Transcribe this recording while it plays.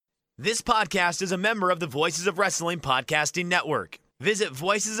This podcast is a member of the Voices of Wrestling Podcasting Network. Visit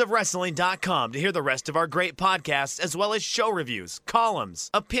voicesofwrestling.com to hear the rest of our great podcasts, as well as show reviews, columns,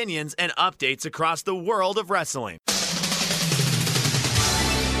 opinions, and updates across the world of wrestling.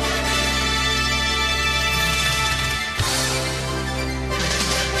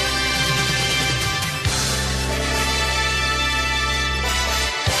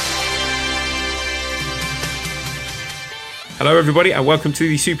 Hello everybody and welcome to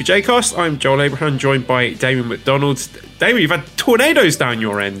the Super J-Cast. I'm Joel Abraham, joined by Damien McDonald. Damien, you've had tornadoes down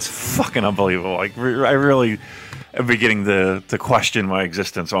your end. Fucking unbelievable. Like, I really am beginning to question my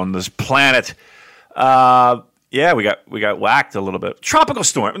existence on this planet. Yeah, we got whacked a little bit. Tropical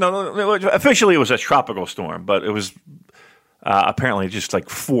storm. No, officially it was a tropical storm, but it was apparently just like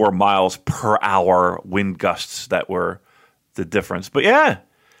 4 miles per hour wind gusts that were the difference. But yeah,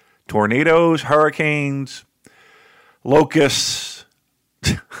 tornadoes, hurricanes, locusts,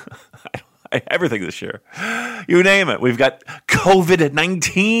 everything this year. You name it. We've got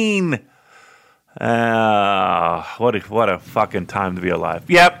COVID-19. What a fucking time to be alive.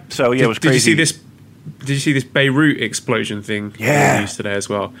 Yep. So yeah, it was crazy. Did you see this Beirut explosion thing? Yeah. News today as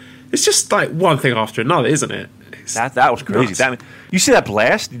well. It's just like one thing after another, isn't it? That was crazy. You see that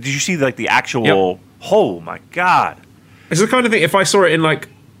blast? Did you see like the actual? Yep. Oh my god! It's the kind of thing. If I saw it in like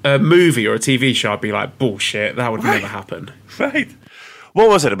a movie or a TV show, I'd be like, bullshit, that would never happen. Right. What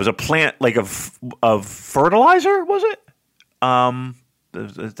was it? It was a plant like of fertilizer, was it?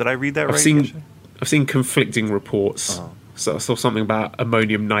 Did I read that right? I've seen conflicting reports. So I saw something about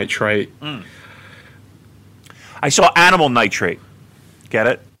ammonium nitrate. I saw animal nitrate. Get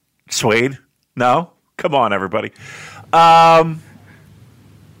it? Suede? No? Come on, everybody. Yeah,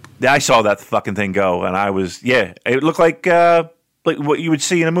 I saw that fucking thing go, and I was, it looked like what you would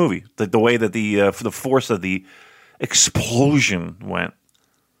see in a movie, the way that the force of the explosion went.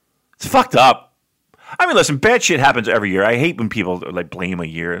 It's fucked up. I mean, listen, bad shit happens every year. I hate when people like blame a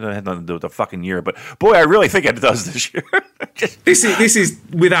year. It had nothing to do with the fucking year, but boy, I really think it does this year. This is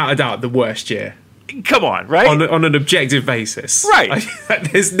without a doubt the worst year. Come on, right? On an objective basis, right?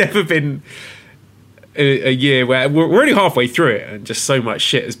 There's never been a year where we're only halfway through it, and just so much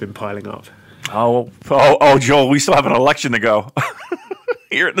shit has been piling up. Oh, Joel, we still have an election to go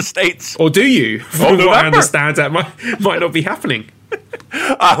here in the States. Or do you? From what I understand, that might not be happening.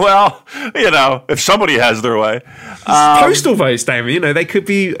 Well, if somebody has their way. Postal votes, Damien, they could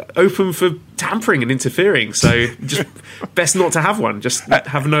be open for tampering and interfering, so just best not to have one. Just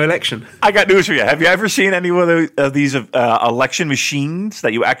have no election. I got news for you. Have you ever seen any of these election machines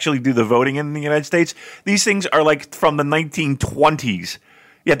that you actually do the voting in the United States? These things are like from the 1920s.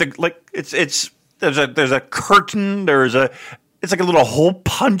 Yeah, there's a curtain. It's like a little hole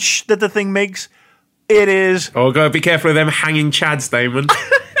punch that the thing makes. It is. Oh, gotta be careful of them hanging chads, Damon.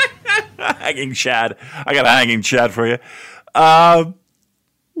 Hanging chad. I got a hanging chad for you. Wow.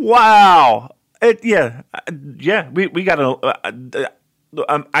 We got a.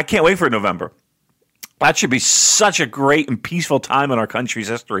 I can't wait for November. That should be such a great and peaceful time in our country's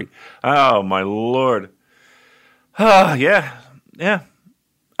history. Oh my Lord. Yeah.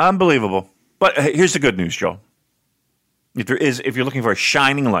 Unbelievable. But here's the good news, Joe. If you're looking for a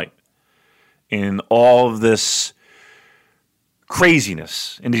shining light in all of this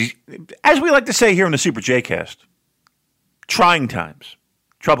craziness, and as we like to say here on the Super J-Cast, trying times,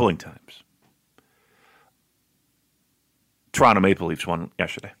 troubling times. Toronto Maple Leafs won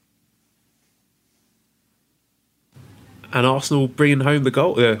yesterday. And Arsenal bringing home the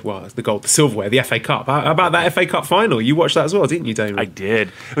gold, the silverware, the FA Cup. How about that FA Cup final? You watched that as well, didn't you, Damon? I did.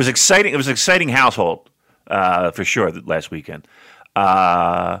 It was exciting. It was an exciting household, for sure, last weekend.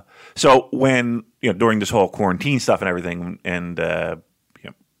 So when, during this whole quarantine stuff and everything, and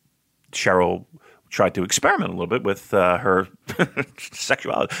Cheryl tried to experiment a little bit with her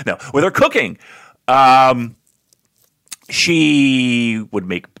sexuality. No, with her cooking. She would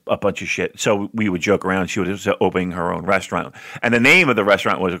make a bunch of shit. So we would joke around. She was opening her own restaurant. And the name of the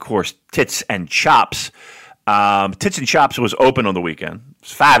restaurant was, of course, Tits and Chops. Tits and Chops was open on the weekend. It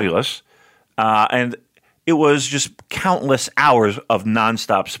was fabulous. And it was just countless hours of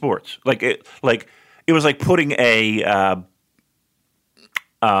nonstop sports. It was like putting a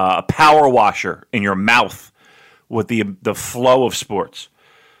power washer in your mouth with the flow of sports.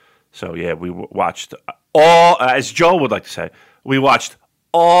 So, yeah, we watched all, as Joel would like to say, we watched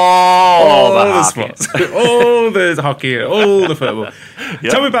all the hockey. All the hockey, all the football.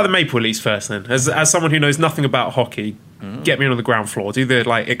 Yep. Tell me about the Maple Leafs first, then. As someone who knows nothing about hockey, get me on the ground floor. Do the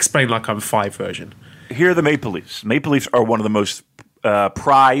explain like I'm five version. Here are the Maple Leafs. Maple Leafs are one of the most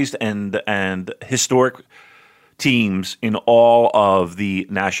prized and historic teams in all of the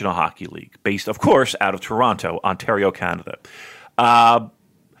National Hockey League, based, of course, out of Toronto, Ontario, Canada.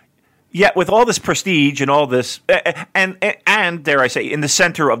 Yet with all this prestige and all this, and dare I say, in the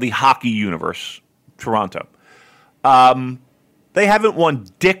center of the hockey universe, Toronto, they haven't won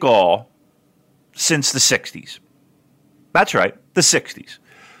dick all since the 60s. That's right, the 60s.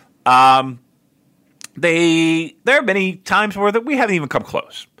 There are many times where we haven't even come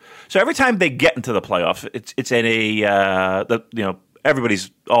close. So every time they get into the playoffs, it's in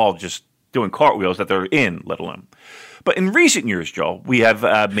everybody's all just doing cartwheels that they're in, let alone. But in recent years, Joel, we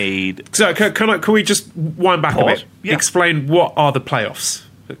have made. So can we just wind back a bit? Yeah. Explain what are the playoffs?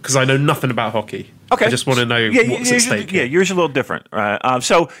 Because I know nothing about hockey. Okay. I just want to know what's at stake. Yeah, yours is a little different. Right?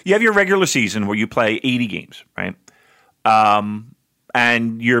 So you have your regular season where you play 80 games, right?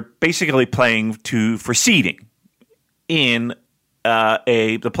 And you're basically playing for seeding in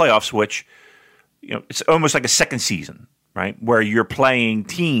the playoffs, which it's almost like a second season, right? Where you're playing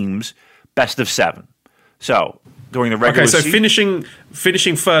teams best of 7. So during the regular season,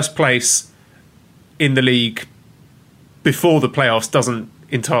 finishing first place in the league before the playoffs doesn't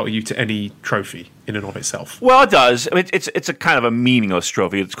entitle you to any trophy in and of itself. Well, it does. I mean, it's a kind of a meaningless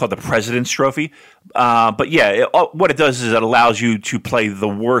trophy. It's called the President's Trophy. But yeah, what it does is it allows you to play the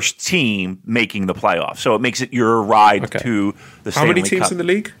worst team making the playoffs. So it makes it your ride to the Stanley Cup. How many teams in the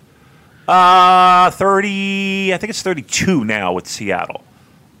league? 30. I think it's 32 now with Seattle.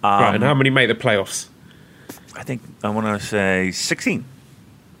 Right, and how many make the playoffs? I think I want to say 16.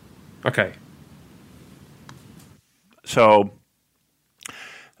 Okay. So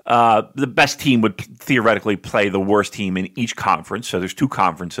the best team would theoretically play the worst team in each conference. So there's 2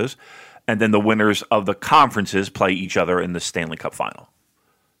 conferences. And then the winners of the conferences play each other in the Stanley Cup final.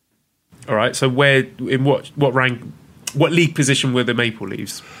 All right. So what rank, what league position were the Maple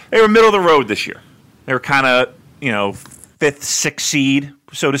Leafs? They were middle of the road this year. They were kind of, 5th, 6th seed,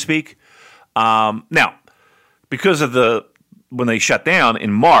 so to speak. Now, because of when they shut down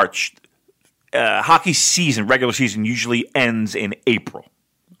in March, hockey season, regular season, usually ends in April.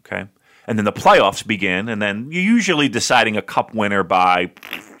 Okay, and then the playoffs begin, and then you're usually deciding a cup winner by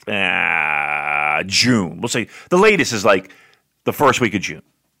June. We'll say the latest is like the first week of June.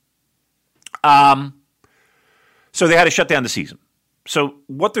 So they had to shut down the season. So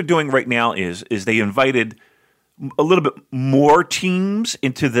what they're doing right now is they invited a little bit more teams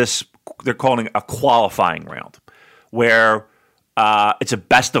into this. They're calling it a qualifying round, where it's a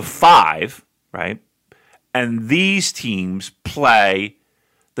best of 5, right? And these teams play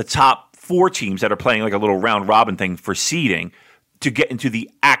the top 4 teams that are playing like a little round robin thing for seeding to get into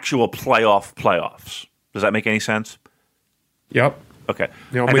the actual playoffs. Does that make any sense? Yep. Okay.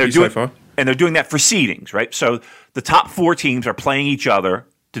 Yeah, I'm with you so far. And they're doing that for seedings, right? So the top 4 teams are playing each other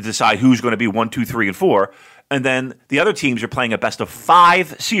to decide who's going to be 1, 2, 3, and 4. And then the other teams are playing a best of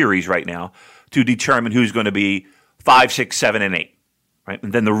 5 series right now to determine who's going to be 5, 6, 7, and 8. Right?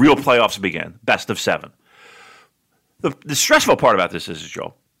 And then the real playoffs begin, best of 7. The stressful part about this is,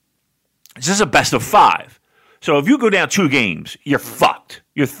 Joe, this is a best of 5. So if you go down 2 games, you're fucked.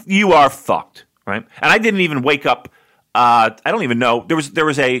 You are fucked, right? And I didn't even wake up. I don't even know. There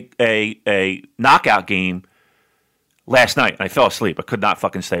was a knockout game last night, and I fell asleep. I could not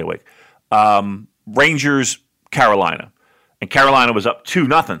fucking stay awake. Rangers, Carolina. And Carolina was up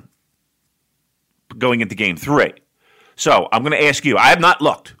 2-0 going into game 3. So I'm going to ask you. I have not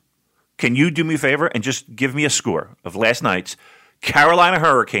looked. Can you do me a favor and just give me a score of last night's Carolina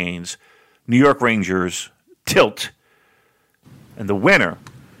Hurricanes, New York Rangers, tilt, and the winner,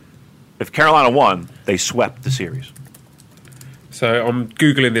 if Carolina won, they swept the series. So I'm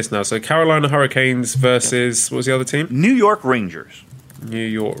Googling this now. So Carolina Hurricanes versus, what was the other team? New York Rangers. New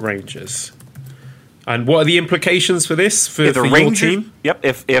York Rangers. And what are the implications for this, for your team? Yep.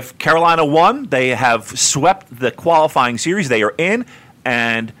 If Carolina won, they have swept the qualifying series. They are in,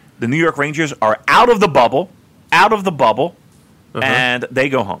 and the New York Rangers are out of the bubble, and they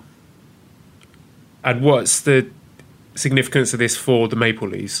go home. And what's the significance of this for the Maple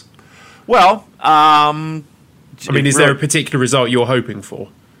Leafs? Well, is there a particular result you're hoping for?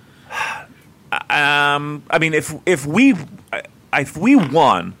 I mean, if we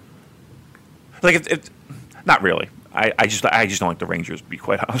won, like if not really. I just don't like the Rangers, to be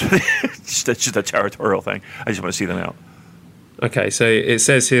quite honest with you. It's just a territorial thing. I just want to see them out. Okay, so it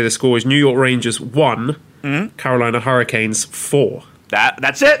says here the score is New York Rangers 1, Carolina Hurricanes 4.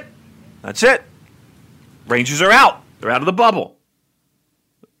 That's it. That's it. Rangers are out. They're out of the bubble.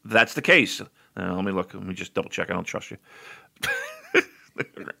 That's the case. Let me look. Let me just double check. I don't trust you.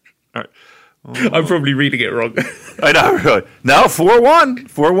 All right. I'm probably reading it wrong. I know. Really. No, 4-1.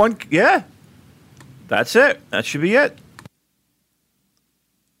 4-1. Yeah. That's it. That should be it.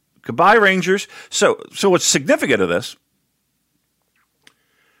 Goodbye, Rangers. So what's significant of this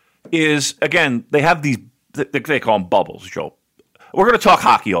is, again, they have these, they call them bubbles, Joel. We're going to talk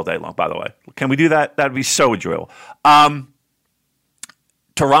hockey all day long, by the way. Can we do that? That would be so enjoyable.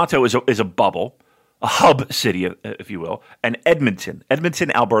 Toronto is a bubble, a hub city, if you will, and Edmonton,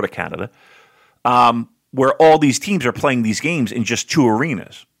 Alberta, Canada, where all these teams are playing these games in just 2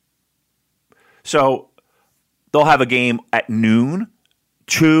 arenas. So they'll have a game at noon,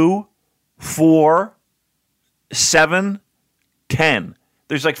 2, 4, 7, 10.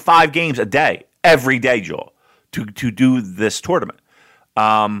 There's like 5 games a day, every day, Joel, to do this tournament.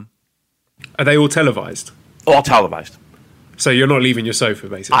 Are they all televised? All televised. So you're not leaving your sofa,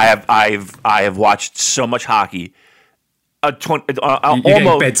 basically. I have watched so much hockey. You're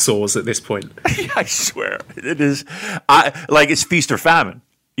getting bed sores at this point. I swear it is. It's feast or famine.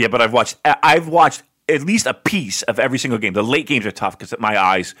 Yeah, but I've watched at least a piece of every single game. The late games are tough because my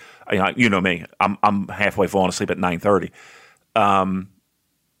eyes. You know me. I'm halfway falling asleep at 9:30.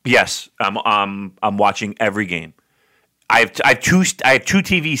 Yes, I'm watching every game. I have two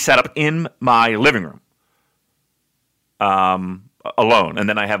TVs set up in my living room. Alone, and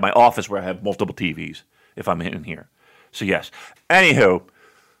then I have my office where I have multiple TVs if I'm in here. So yes. Anywho,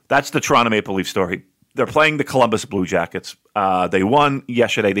 that's the Toronto Maple Leaf story. They're playing the Columbus Blue Jackets. They won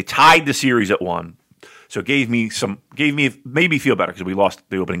yesterday. They tied the series at 1, so it made me feel better because we lost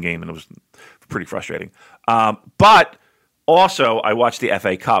the opening game and it was pretty frustrating. But also, I watched the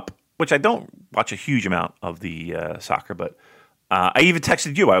FA Cup, which I don't watch a huge amount of the soccer, but. I even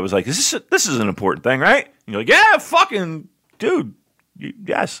texted you. I was like, this is an important thing, right? And you're like, yeah, fucking dude.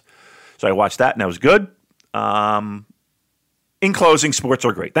 Yes. So I watched that, and that was good. In closing, sports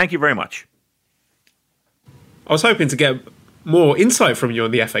are great. Thank you very much. I was hoping to get more insight from you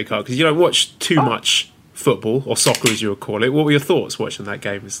on the FA Cup because you don't watch too much football, or soccer as you would call it. What were your thoughts watching that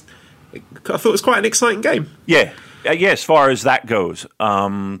game? I thought it was quite an exciting game. Yeah, as far as that goes.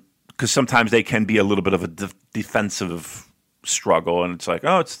 Because sometimes they can be a little bit of a defensive struggle, and it's like,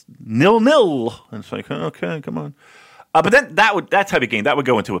 oh, it's 0-0, and it's like, oh, okay, come on. But then that type of game that would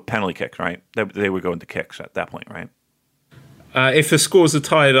go into a penalty kick, right? They would go into kicks at that point, right? If the scores are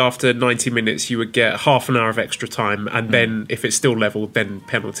tied after 90 minutes, you would get half an hour of extra time, and then if it's still level, then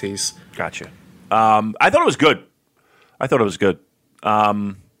penalties. Gotcha. I thought it was good.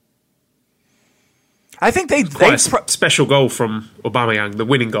 I think they special goal from Aubameyang, the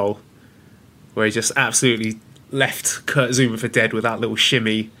winning goal, where he just absolutely left Kurt Zouma for dead with that little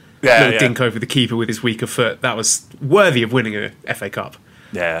shimmy, dink over the keeper with his weaker foot. That was worthy of winning a FA Cup.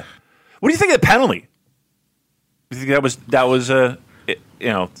 Yeah. What do you think of the penalty? Do you think that was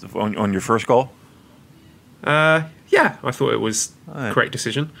on your first goal? Yeah, I thought it was a correct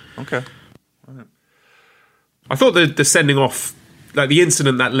decision. Okay. I thought the sending off, like the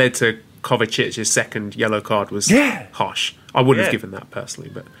incident that led to Kovacic's second yellow card was harsh. I wouldn't have given that personally,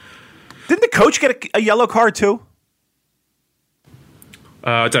 but. Didn't the coach get a yellow card too?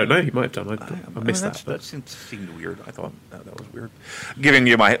 I don't know. He might have done. I missed that. That seemed weird. I thought that was weird. Giving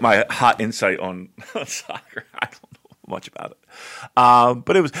you my hot insight on soccer. I don't know much about it.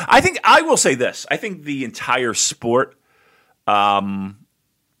 But it was. I think I will say this. I think the entire sport. First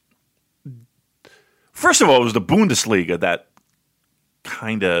of all, it was the Bundesliga that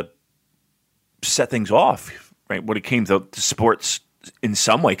kind of set things off, right? When it came to sports in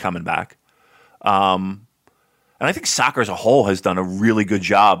some way coming back. And I think soccer as a whole has done a really good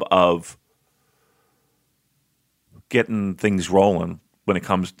job of getting things rolling when it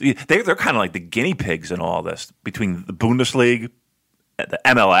comes. They're kind of like the guinea pigs in all this between the Bundesliga, the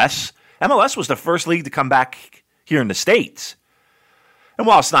MLS. MLS was the first league to come back here in the States. And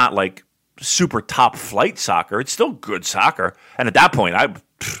while it's not like super top flight soccer, it's still good soccer. And at that point, I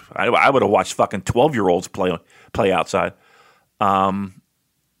would have watched fucking 12-year-olds play outside.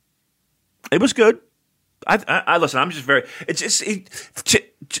 It was good. I listen. I'm just very. It's just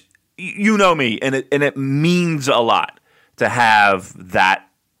you know me, and it means a lot to have that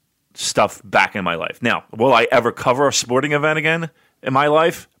stuff back in my life. Now, will I ever cover a sporting event again in my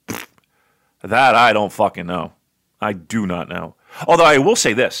life? That I don't fucking know. I do not know. Although I will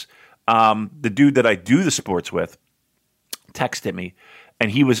say this: the dude that I do the sports with texted me,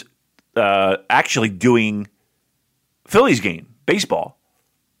 and he was actually doing Phillies game baseball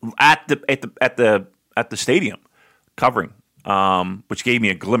at the stadium covering, which gave me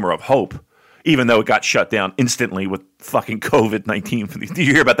a glimmer of hope, even though it got shut down instantly with fucking COVID-19. Did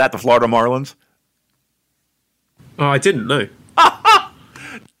you hear about that? The Florida Marlins. Oh, I didn't know.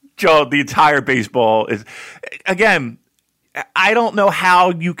 Joe, the entire baseball is, again, I don't know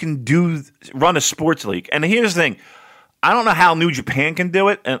how you can run a sports league. And here's the thing. I don't know how New Japan can do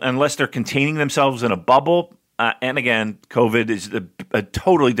it unless they're containing themselves in a bubble. And again, COVID is a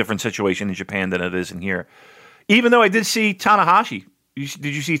totally different situation in Japan than it is in here. Even though I did see Tanahashi.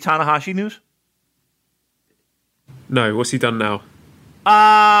 Did you see Tanahashi news? No, what's he done now?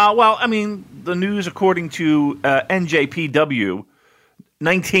 Well, I mean, the news according to NJPW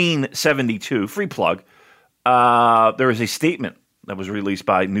 1972, free plug, there is a statement that was released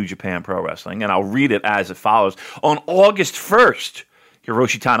by New Japan Pro Wrestling, and I'll read it as it follows. On August 1st,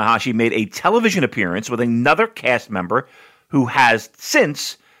 Hiroshi Tanahashi made a television appearance with another cast member who has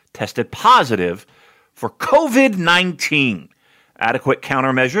since tested positive for COVID-19. Adequate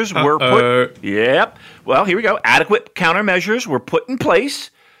countermeasures were put. Yep. Well, here we go. Adequate countermeasures were put in place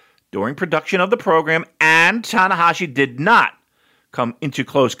during production of the program, and Tanahashi did not come into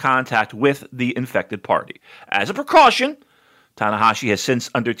close contact with the infected party. As a precaution, Tanahashi has since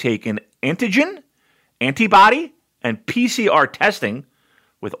undertaken antigen, antibody, and PCR testing,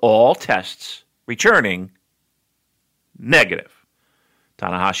 with all tests returning negative.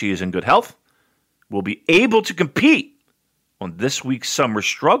 Tanahashi is in good health, will be able to compete on this week's Summer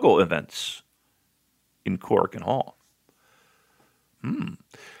Struggle events in Korakuen Hall.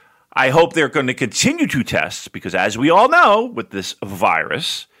 I hope they're going to continue to test because, as we all know, with this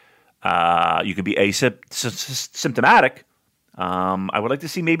virus, you can be asymptomatic. I would like to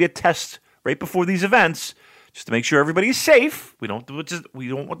see maybe a test right before these events just to make sure everybody is safe. We don't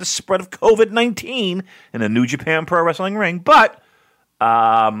want the spread of COVID-19 in a New Japan Pro Wrestling ring. But,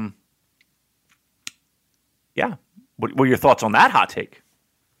 yeah. What were your thoughts on that hot take?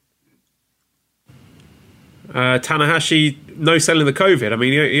 Tanahashi, no selling the COVID. I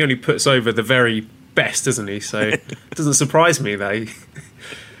mean, he only puts over the very best, doesn't he? So it doesn't surprise me that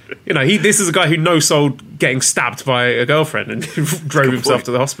this is a guy who no-sold getting stabbed by a girlfriend and drove himself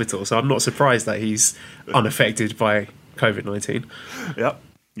to the hospital. So I'm not surprised that he's unaffected by COVID-19. Yep.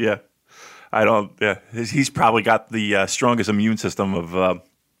 Yeah. Yeah. He's probably got the strongest immune system of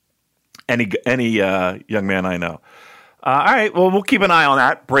any young man I know. All right, well, we'll keep an eye on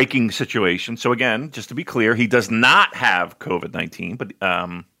that breaking situation. So again, just to be clear, he does not have COVID-19, but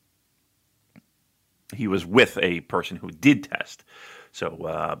he was with a person who did test.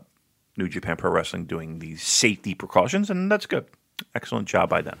 So New Japan Pro Wrestling doing these safety precautions, and that's good. Excellent job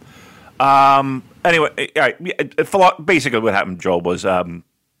by them. Anyway, all right, basically what happened, Joel, was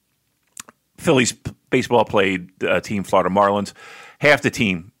Phillies baseball played team Florida Marlins. Half the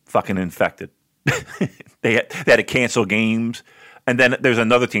team fucking infected. They had to cancel games. And then there's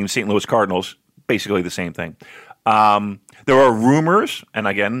another team, St. Louis Cardinals, basically the same thing. There are rumors, and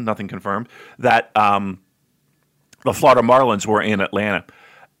again, nothing confirmed, that the Florida Marlins were in Atlanta,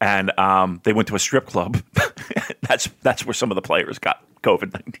 and they went to a strip club. That's where some of the players got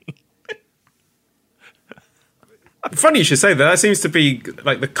COVID-19. Funny you should say that. That seems to be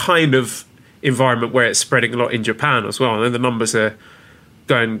like the kind of environment where it's spreading a lot in Japan as well. And then the numbers are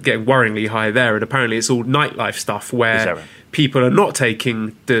getting worryingly high there, and apparently it's all nightlife stuff where people are not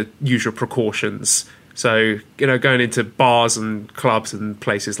taking the usual precautions. So, going into bars and clubs and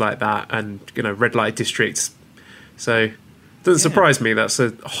places like that, and, red light districts. So, it doesn't surprise me that's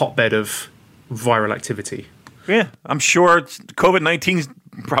a hotbed of viral activity. Yeah, I'm sure COVID-19 is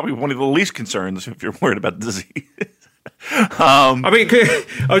probably one of the least concerns if you're worried about the disease. I'm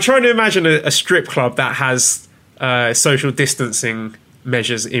trying to imagine a strip club that has social distancing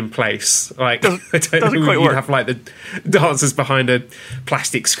measures in place. Like, I don't know, you'd have like the dancers behind a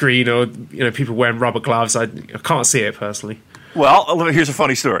plastic screen, or people wearing rubber gloves. I can't see it personally. Well, here's a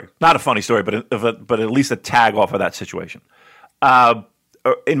funny story. Not a funny story, but at least a tag off of that situation.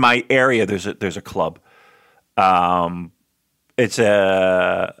 In my area, there's a club. It's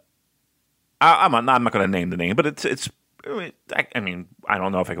a. I'm not going to name the name, but it's. I mean, I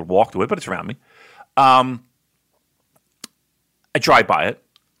don't know if I could walk to it, but it's around me. I drive by it.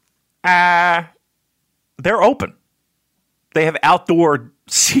 They're open. They have outdoor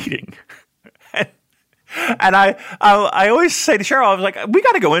seating. And I always say to Cheryl, I was like, we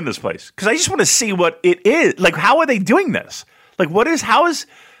got to go in this place because I just want to see what it is. Like, how are they doing this? Like, how is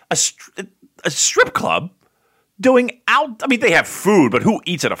a strip club doing out? I mean, they have food, but who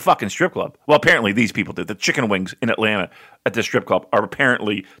eats at a fucking strip club? Well, apparently these people did. The chicken wings in Atlanta at the strip club are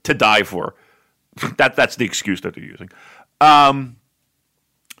apparently to die for. That's the excuse that they're using. They're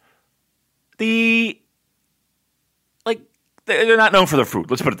not known for their food.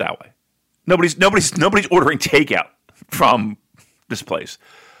 Let's put it that way. Nobody's ordering takeout from this place.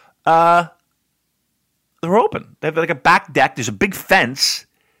 They're open. They have like a back deck. There's a big fence,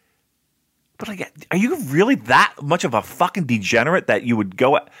 But are you really that much of a fucking degenerate that you'd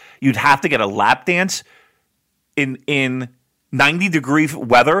have to get a lap dance in 90-degree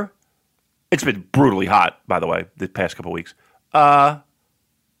weather? It's been brutally hot, by the way, the past couple of weeks. Like,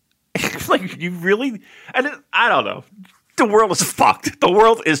 you really? I don't know. The world is fucked. The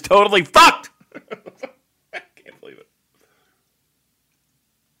world is totally fucked. I can't believe it.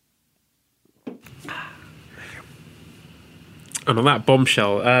 And on that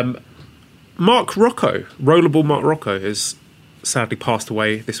bombshell, Mark Rocco, Rollerball Mark Rocco, has sadly passed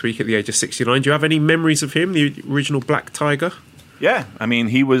away this week at the age of 69. Do you have any memories of him, the original Black Tiger? Yeah, I mean,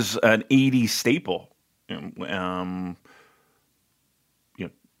 he was an 80s staple.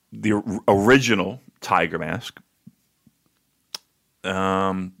 The original Tiger Mask. You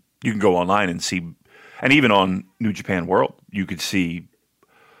can go online and see, and even on New Japan World, you could see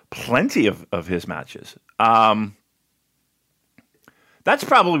plenty of his matches. That's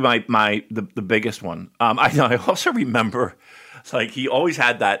probably the biggest one. I also remember, it's like he always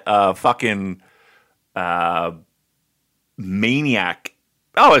had that fucking Maniac.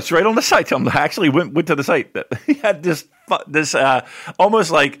 Oh, it's right on the site. I actually went to the site. He had this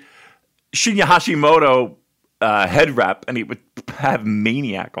almost like Shinya Hashimoto head wrap, and he would have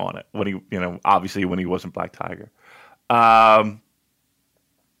Maniac on it when he, obviously when he wasn't Black Tiger. I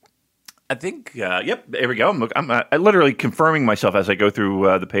think, yep, there we go. I'm literally confirming myself as I go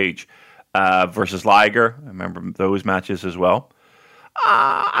through the page. Versus Liger, I remember those matches as well.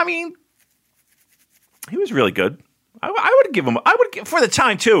 I mean, he was really good. I would give for the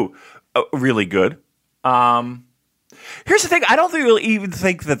time too, really good. Here's the thing: I don't really even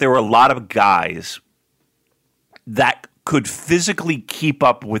think that there were a lot of guys that could physically keep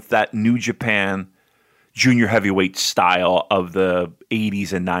up with that New Japan junior heavyweight style of the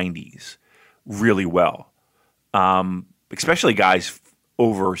 80s and 90s really well, especially guys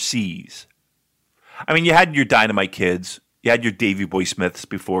overseas. I mean, you had your Dynamite Kids, you had your Davey Boy Smiths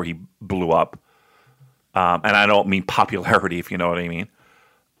before he blew up. And I don't mean popularity, if you know what I mean.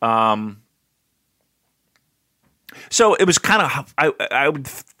 So it was kind of, I would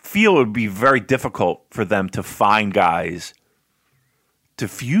feel it would be very difficult for them to find guys to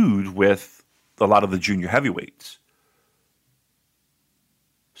feud with a lot of the junior heavyweights.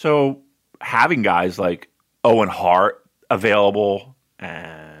 So having guys like Owen Hart available,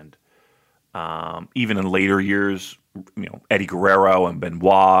 and even in later years, Eddie Guerrero and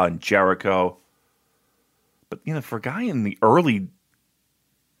Benoit and Jericho. But, for a guy in the early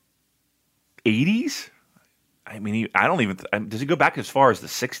 80s, I mean, does he go back as far as the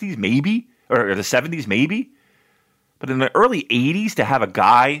 60s, maybe? Or the 70s, maybe? But in the early 80s, to have a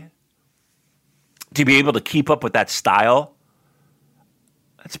guy to be able to keep up with that style,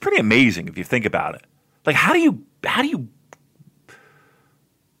 that's pretty amazing if you think about it. Like, how do you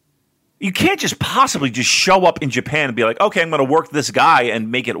you can't just possibly just show up in Japan and be like, okay, I'm going to work this guy and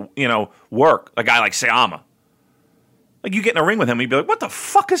make it, work. A guy like Sayama. Like, you get in a ring with him and you'd be like, what the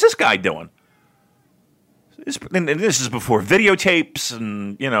fuck is this guy doing? And this is before videotapes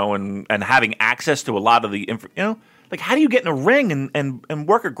and, and having access to a lot of the, like, how do you get in a ring and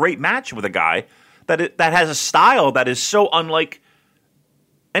work a great match with a guy that has a style that is so unlike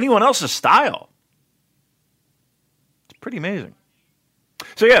anyone else's style? It's pretty amazing.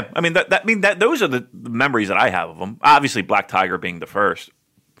 So yeah, I mean that those are the memories that I have of him. Obviously, Black Tiger being the first.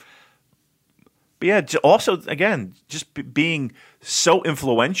 But yeah, also again, just being so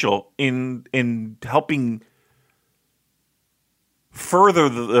influential in helping further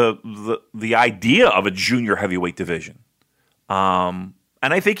the idea of a junior heavyweight division. And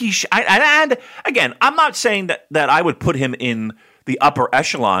I think and again, I'm not saying that I would put him in the upper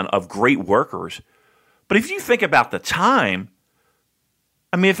echelon of great workers, but if you think about the time,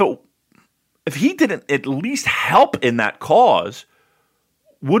 I mean, if he didn't at least help in that cause,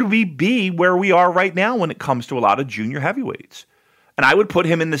 would we be where we are right now when it comes to a lot of junior heavyweights? And I would put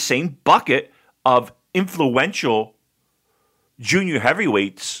him in the same bucket of influential junior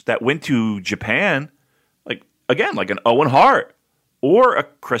heavyweights that went to Japan, like an Owen Hart or a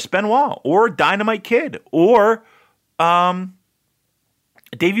Chris Benoit or a Dynamite Kid or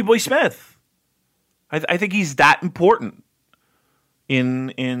Davey Boy Smith. I think he's that important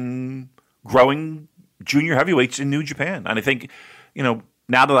in growing junior heavyweights in New Japan. And I think, now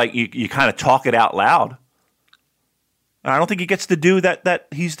that you kind of talk it out loud, I don't think he gets to do that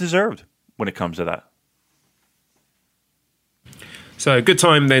he's deserved when it comes to that. So a good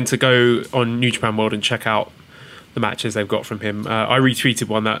time then to go on New Japan World and check out the matches they've got from him. I retweeted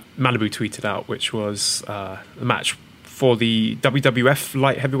one that Malibu tweeted out, which was a match for the WWF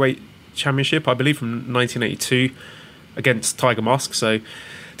Light Heavyweight Championship, I believe, from 1982 against Tiger Mask. So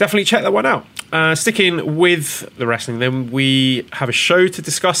definitely check that one out. Sticking with the wrestling, then we have a show to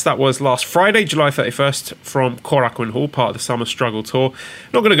discuss. That was last Friday, July 31st, from Korakuen Hall, part of the Summer Struggle Tour.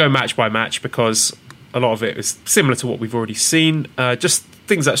 Not going to go match by match because a lot of it is similar to what we've already seen. Just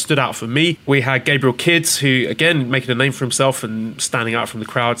things that stood out for me. We had Gabriel Kidd, who, again, making a name for himself and standing out from the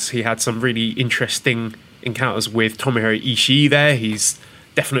crowds. He had some really interesting encounters with Tomohiro Ishii there. He's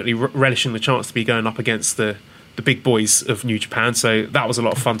definitely relishing the chance to be going up against the big boys of New Japan, so that was a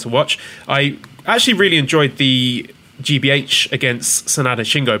lot of fun to watch. I actually really enjoyed the GBH against Sanada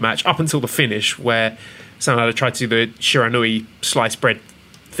Shingo match up until the finish, where Sanada tried to do the Shiranui sliced bread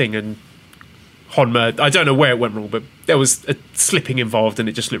thing, and Honma, I don't know where it went wrong, but there was a slipping involved and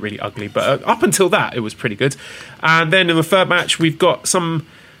it just looked really ugly. But up until that, it was pretty good. And then in the third match, we've got some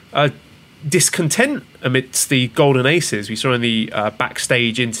discontent amidst the Golden Aces. We saw in the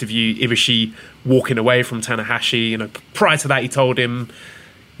backstage interview Ibushi walking away from Tanahashi. You know, prior to that, he told him,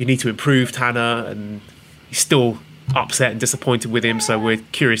 "You need to improve, Tana," and he's still upset and disappointed with him. So we're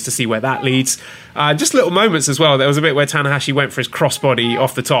curious to see where that leads. Just little moments as well. There was a bit where Tanahashi went for his crossbody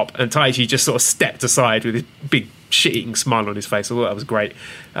off the top, and Taichi just sort of stepped aside with his big shit-eating smile on his face. I thought that was great.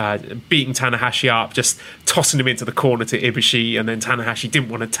 Beating Tanahashi up, just tossing him into the corner to Ibushi, and then Tanahashi didn't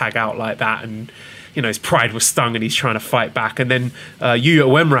want to tag out like that, and you know, his pride was stung and he's trying to fight back. And then Yuya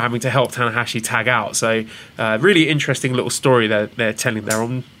Uemura having to help Tanahashi tag out. So really interesting little story they're telling there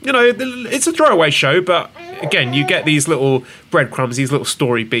on, you know, it's a throwaway show, but again, you get these little breadcrumbs, these little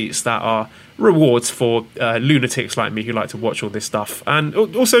story beats that are rewards for lunatics like me who like to watch all this stuff. And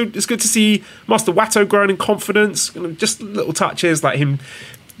also it's good to see Master Wato growing in confidence, you know, just little touches like him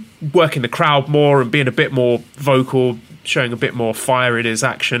working the crowd more and being a bit more vocal, showing a bit more fire in his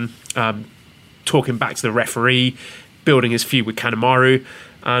action, talking back to the referee, building his feud with Kanemaru.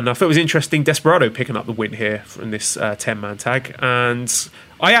 And I thought it was interesting Desperado picking up the win here from this 10-man tag. And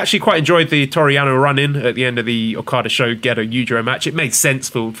I actually quite enjoyed the Toriano run-in at the end of the Okada Show Gedo Yujiro match. It made sense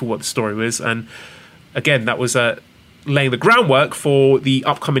for what the story was. And again, that was laying the groundwork for the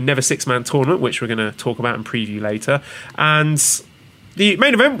upcoming Never Six-Man tournament, which we're going to talk about and preview later. And the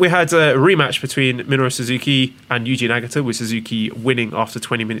main event, we had a rematch between Minoru Suzuki and Yuji Nagata, with Suzuki winning after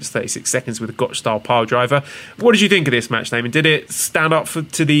 20 minutes 36 seconds with a Gotch-style pile driver. What did you think of this match, Damon? Did it stand up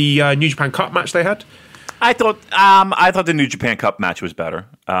to the New Japan Cup match they had? I thought the New Japan Cup match was better,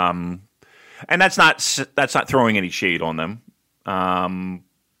 and that's not throwing any shade on them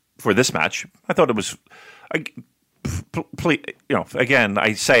for this match. I thought it was, you know, again,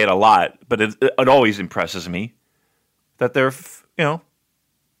 I say it a lot, but it always impresses me that they're, you know,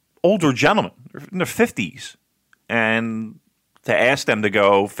 older gentlemen in their 50s, and to ask them to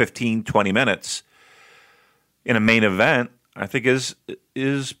go 15, 20 minutes in a main event, I think is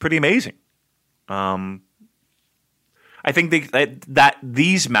pretty amazing. I think that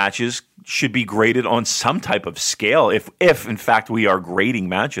these matches should be graded on some type of scale, if in fact we are grading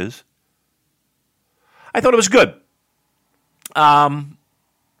matches. I thought it was good.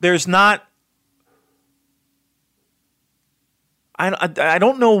 There's not. I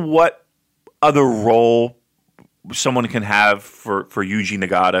don't know what other role someone can have for Yuji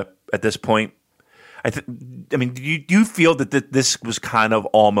Nagata at this point. I mean, do you feel that this was kind of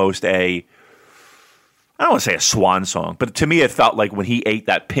almost I don't want to say a swan song, but to me it felt like when he ate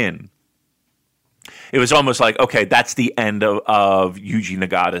that pin, it was almost like, okay, that's the end of Yuji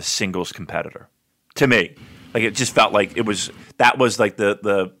Nagata's singles competitor. To me, like it just felt like that was like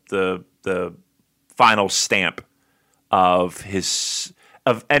the final stamp of his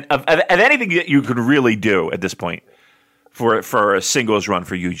of anything that you could really do at this point for a singles run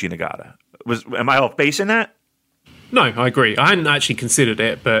for Yuji Nagata. Am I off base in that? No, I agree. I hadn't actually considered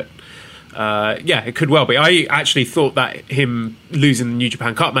it, but yeah, it could well be. I actually thought that him losing the New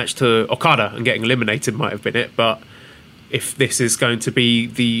Japan Cup match to Okada and getting eliminated might have been it, but if this is going to be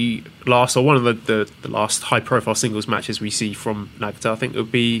the last or one of the last high-profile singles matches we see from Nagata, I think it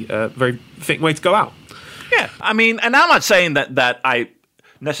would be a very fitting way to go out. Yeah, I mean, and I'm not saying that I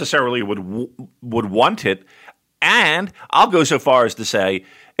necessarily would want it, and I'll go so far as to say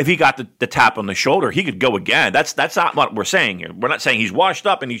if he got the tap on the shoulder, he could go again. That's not what we're saying here. We're not saying he's washed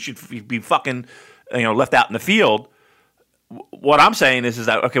up and he should be fucking, you know, left out in the field. What I'm saying is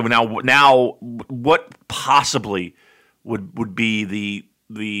that, okay, well now what possibly would be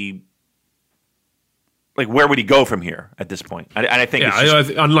the like, where would he go from here at this point? And I think it's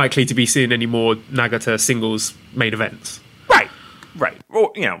unlikely to be seeing any more Nagata singles main events. Right.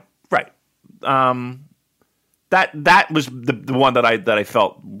 Or, you know, right. That was the one that I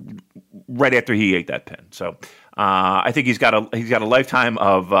felt right after he ate that pin. So I think he's got a lifetime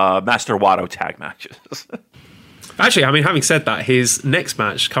of Master Wato tag matches. Actually, I mean, having said that, his next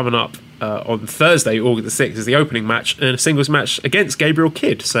match coming up on Thursday, August the 6th, is the opening match and a singles match against Gabriel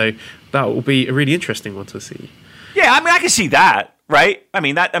Kidd. So that will be a really interesting one to see. Yeah, I mean, I can see that, right? I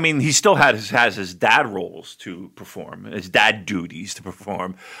mean, he still has his dad roles to perform, his dad duties to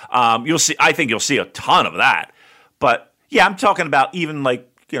perform. You'll see. I think you'll see a ton of that. But yeah, I'm talking about even like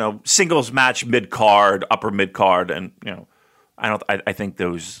singles match mid card, upper mid card, and I think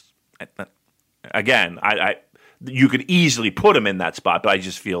those. Again, you could easily put him in that spot, but I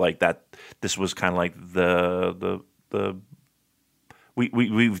just feel like that this was kind of like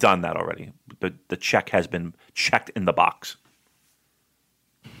we've done that already. The check has been checked in the box.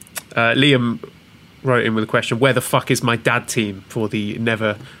 Liam wrote in with a question: where the fuck is my dad team for the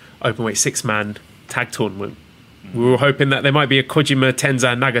Never Openweight 6-man tag tournament? We were hoping that there might be a Kojima,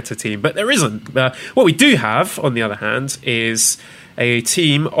 Tenzan, Nagata team, but there isn't. What we do have, on the other hand, is a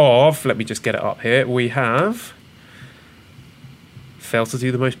team of, let me just get it up here, we have failed to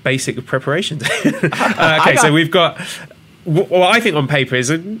do the most basic of preparations. Okay, so we've got what I think on paper is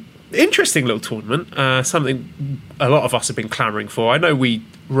an interesting little tournament, something a lot of us have been clamouring for. I know we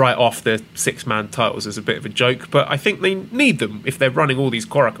write off the 6-man titles as a bit of a joke, but I think they need them if they're running all these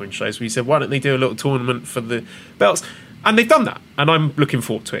Korakuen shows. We said, why don't they do a little tournament for the belts? And they've done that, and I'm looking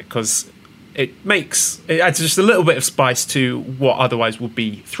forward to it because it adds just a little bit of spice to what otherwise would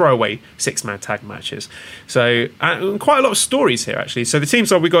be throwaway 6-man tag matches. So quite a lot of stories here, actually. So the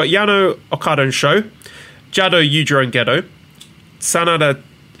teams are, we've got Yano, Okada and Sho, Jado, Yujiro and Gedo, Sanada,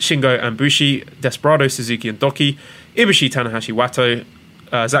 Shingo and Bushi, Desperado, Suzuki and Doki, Ibushi, Tanahashi, Wato,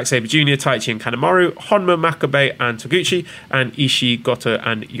 Zack Sabre Jr., Taichi and Kanemaru, Honma, Makabe and Toguchi, and Ishii, Goto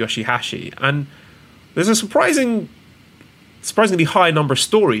and Yoshihashi. And there's a surprisingly high number of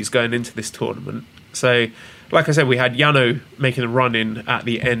stories going into this tournament. So, like I said, we had Yano making a run in at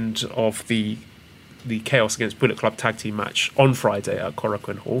the end of the Chaos against Bullet Club tag team match on Friday at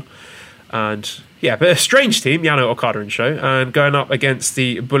Korakuen Hall. And yeah, but a strange team, Yano, Okada and Sho, and going up against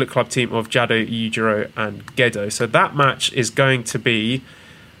the Bullet Club team of Jado, Yujiro and Gedo. So that match is going to be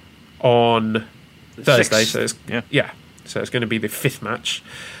on Thursday. So it's, so it's going to be the 5th match.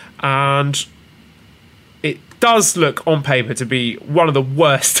 And it does look on paper to be one of the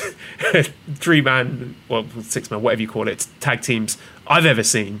worst 3-man, well, 6-man, whatever you call it, tag teams I've ever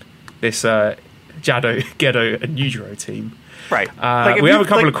seen. This Jado, Gedo and Yujiro team. Right. We have a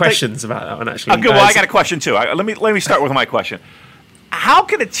couple of questions about that one, actually. Good. Well, I got a question too. Let me start with my question. How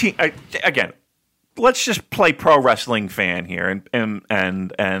can a team again? Let's just play pro wrestling fan here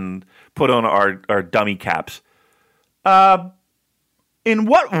and put on our dummy caps. In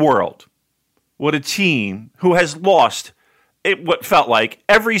what world would a team who has lost what felt like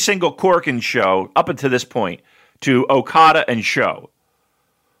every single Korakuen show up until this point to Okada and Sho,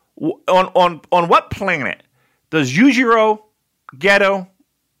 on what planet does Yujiro, Gedo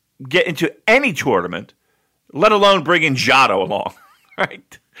get into any tournament, let alone bring in Jado along?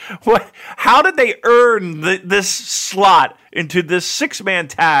 Right? How did they earn this slot into this 6-man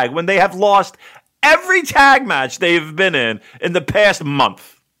tag when they have lost every tag match they've been in the past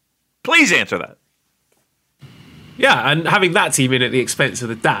month? Please answer that. Yeah, and having that team in at the expense of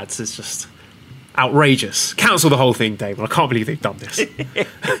the dads is just outrageous. Cancel the whole thing, Dave. I can't believe they've done this.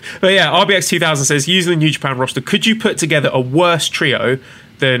 But yeah, RBX 2000 says, using the New Japan roster, could you put together a worse trio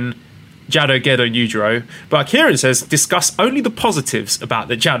than Jado, Gedo, and Yujiro? But Kieran says, discuss only the positives about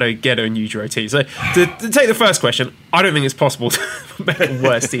the Jado, Gedo, and Yujiro team. So to take the first question, I don't think it's possible to make a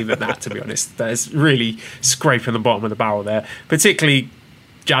worse team than that, to be honest. That is really scraping the bottom of the barrel there. Particularly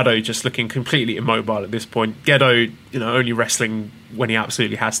Jado just looking completely immobile at this point. Gedo, only wrestling when he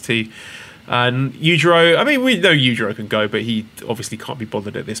absolutely has to. And Yujiro, I mean, we know Yujiro can go, but he obviously can't be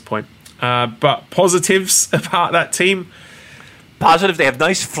bothered at this point. But positives about that team? Positive, they have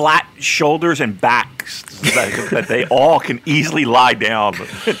nice flat shoulders and backs that they all can easily lie down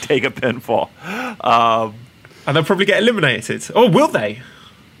and take a pinfall. And they'll probably get eliminated. Or will they?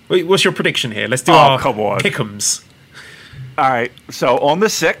 What's your prediction here? Let's do our pick'ems. All right, so on the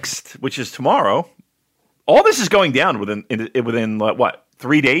 6th, which is tomorrow, all this is going down within what,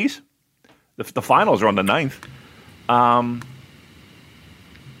 3 days? The finals are on the 9th.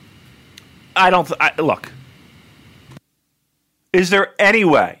 Look, is there any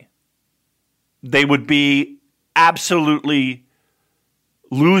way they would be absolutely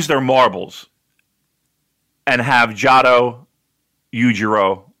lose their marbles and have Jado,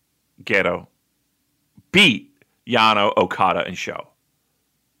 Yujiro, Gedo beat Yano, Okada, and Sho?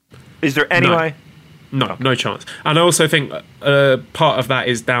 Is there any way? No chance. And I also think part of that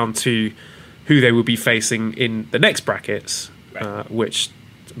is down to who they will be facing in the next brackets, which,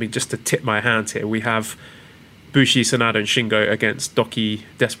 I mean, just to tip my hand here, we have Bushi, Sanada, and Shingo against Doki,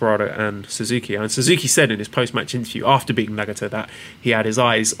 Desperado, and Suzuki. And Suzuki said in his post-match interview after beating Nagata that he had his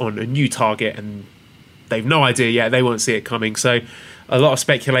eyes on a new target and they've no idea yet. They won't see it coming. So a lot of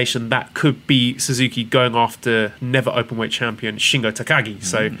speculation that could be Suzuki going after never openweight champion Shingo Takagi.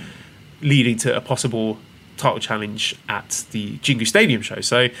 So leading to a possible title challenge at the Jingu Stadium show.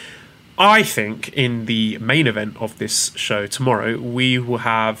 So I think in the main event of this show tomorrow, we will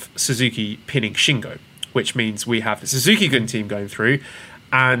have Suzuki pinning Shingo, which means we have the Suzuki-Gun team going through,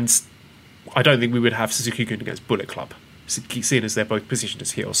 and I don't think we would have Suzuki-Gun against Bullet Club, seeing as they're both positioned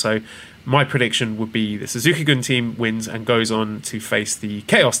as heels. So my prediction would be the Suzuki-Gun team wins and goes on to face the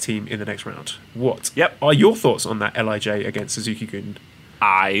Chaos team in the next round. What are your thoughts on that LIJ against Suzuki-Gun?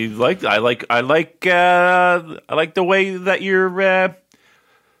 I like the way that you're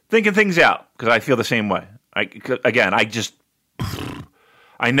thinking things out, because I feel the same way. I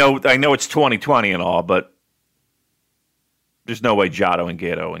know it's 2020 and all, but there's no way Jado and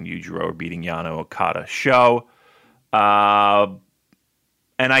Gedo and Yujiro are beating Yano Okada.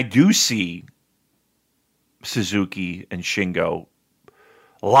 And I do see Suzuki and Shingo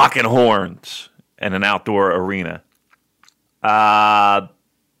locking horns in an outdoor arena.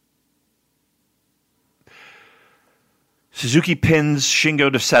 Suzuki pins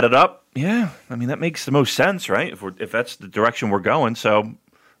Shingo to set it up. Yeah, I mean, that makes the most sense, right? If that's the direction we're going. So,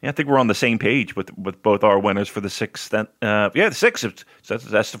 yeah, I think we're on the same page with both our winners for the 6th. The 6th.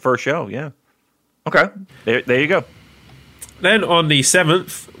 That's the first show, yeah. Okay, there you go. Then on the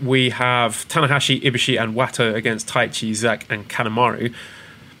 7th, we have Tanahashi, Ibushi, and Wato against Taichi, Zack, and Kanemaru.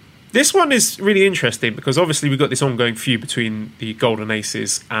 This one is really interesting because obviously we've got this ongoing feud between the Golden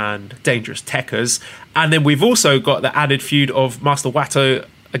Aces and Dangerous Tekkers. And then we've also got the added feud of Master Wato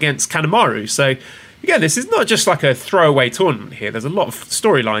against Kanemaru. So, again, this is not just like a throwaway tournament here. There's a lot of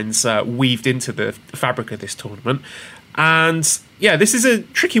storylines weaved into the fabric of this tournament. And, yeah, this is a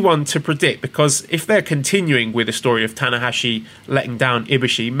tricky one to predict because if they're continuing with the story of Tanahashi letting down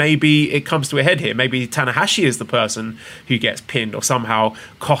Ibushi, maybe it comes to a head here. Maybe Tanahashi is the person who gets pinned or somehow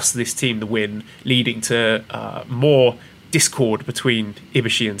costs this team the win, leading to more discord between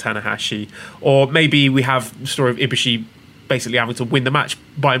Ibushi and Tanahashi. Or maybe we have the story of Ibushi basically having to win the match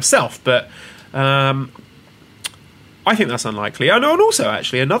by himself. But I think that's unlikely. And also,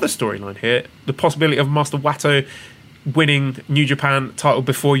 actually, another storyline here, the possibility of Master Wato winning New Japan title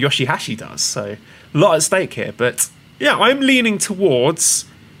before Yoshihashi does. So, a lot at stake here. But, yeah, I'm leaning towards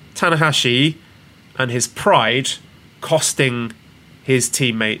Tanahashi and his pride costing his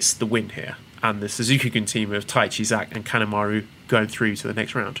teammates the win here. And the Suzuki-Gun team of Taichi, Zack, and Kanemaru going through to the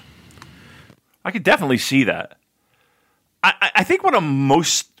next round. I could definitely see that. I think what I'm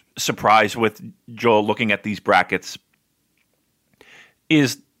most surprised with, Joel, looking at these brackets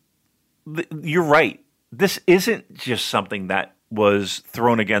is you're right. This isn't just something that was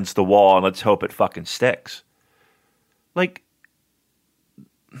thrown against the wall and let's hope it fucking sticks. Like,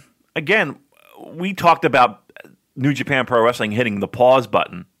 again, we talked about New Japan Pro Wrestling hitting the pause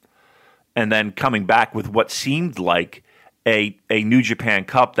button and then coming back with what seemed like a New Japan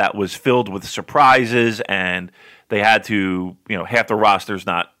Cup that was filled with surprises, and they had to, half the roster's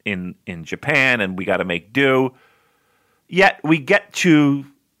not in Japan and we got to make do. Yet we get to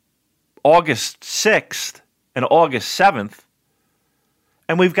August 6th and August 7th,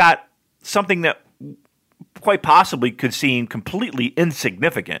 and we've got something that quite possibly could seem completely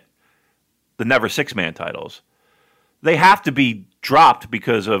insignificant, the Never Six-Man titles. They have to be dropped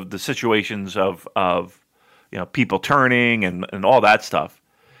because of the situations of people turning and all that stuff.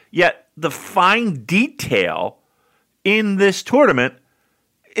 Yet the fine detail in this tournament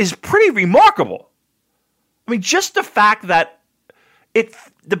is pretty remarkable. I mean, just the fact that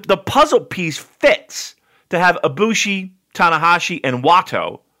the puzzle piece fits to have Ibushi, Tanahashi, and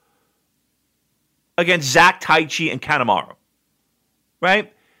Wato against Zack, Taichi, and Kanemaru,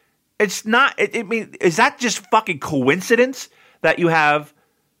 right? It's not. I mean, is that just fucking coincidence that you have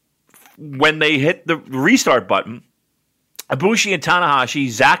when they hit the restart button, Ibushi and Tanahashi,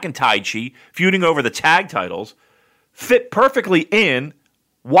 Zack and Taichi feuding over the tag titles, fit perfectly in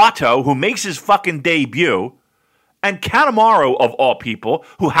Wato, who makes his fucking debut, and Kanemaru, of all people,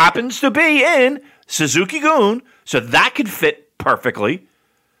 who happens to be in Suzuki-Gun, so that could fit perfectly.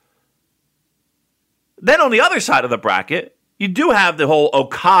 Then on the other side of the bracket, you do have the whole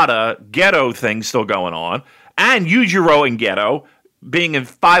Okada-Gedo thing still going on, and Yujiro and Gedo being in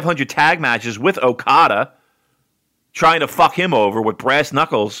 500 tag matches with Okada, trying to fuck him over with brass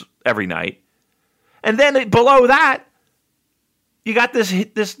knuckles every night. And then below that, you got this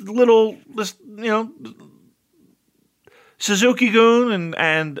Suzuki-Gun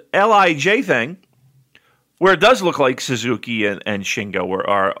and LIJ thing where it does look like Suzuki and Shingo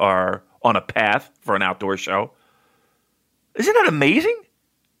are on a path for an outdoor show. Isn't that amazing?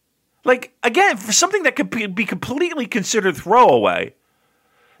 Like, again, for something that could be completely considered throwaway,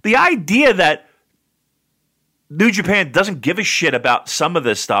 the idea that New Japan doesn't give a shit about some of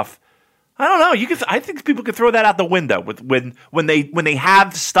this stuff, I don't know. I think people could throw that out the window when they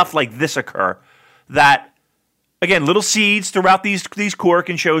have stuff like this occur. That, again, little seeds throughout these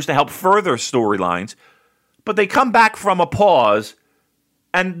Korakuen shows to help further storylines, but they come back from a pause,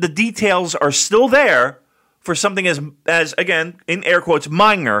 and the details are still there for something as again, in air quotes,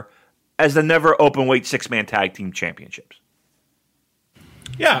 minor as the never openweight 6-man tag team championships.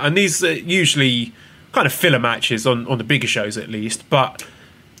 Yeah, and these are usually kind of filler matches on the bigger shows at least, but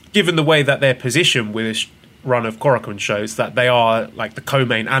given the way that they're positioned with this run of Korakuen shows, that they are like the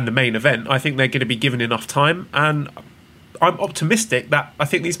co-main and the main event, I think they're going to be given enough time, and I'm optimistic that I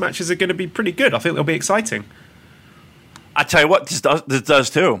think these matches are going to be pretty good. I think they'll be exciting. I tell you what, this does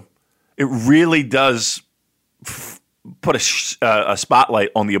too. It really does put a spotlight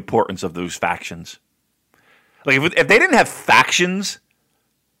on the importance of those factions. Like if they didn't have factions,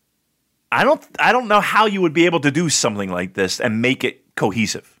 I don't know how you would be able to do something like this and make it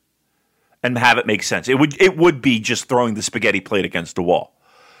cohesive and have it make sense. It would be just throwing the spaghetti plate against the wall.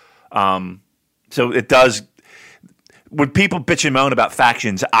 So it does. When people bitch and moan about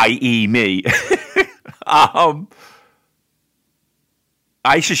factions, i.e. me, I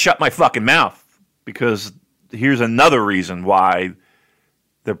should shut my fucking mouth, because here's another reason why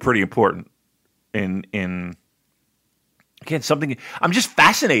they're pretty important in again, something. I'm just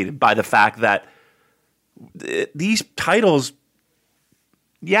fascinated by the fact that these titles,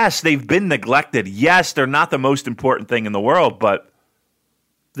 yes, they've been neglected. Yes, they're not the most important thing in the world, but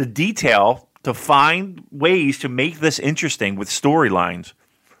the detail to find ways to make this interesting with storylines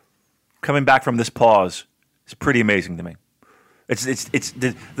coming back from this pause is pretty amazing to me. It's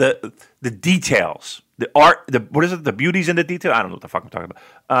the details, the art, what is it? The beauty's in the detail. I don't know what the fuck I'm talking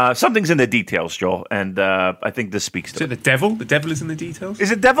about. Something's in the details, Joel, and I think this speaks to it. Is it the devil? The devil is in the details.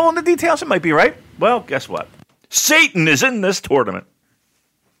 Is it devil in the details? It might be right. Well, guess what? Satan is in this tournament.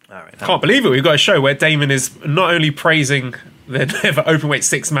 All right. Can't believe it. We've got a show where Damon is not only praising the never openweight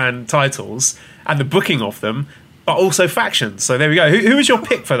 6-man titles and the booking of them, but also factions. So there we go. Who was your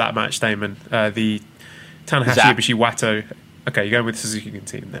pick for that match, Damon? The Tanahashi, Ibushi, Wato. Okay, you're going with Suzuki-gun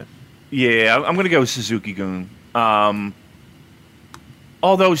team there. Yeah, I'm going to go with Suzuki-gun.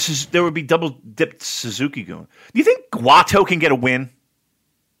 Although there would be double-dipped Suzuki-gun. Do you think Wato can get a win?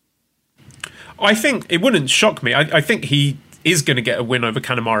 I think it wouldn't shock me. I think he is going to get a win over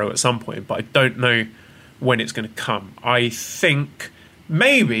Kanemaru at some point, but I don't know when it's going to come. I think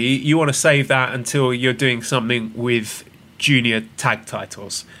maybe you want to save that until you're doing something with junior tag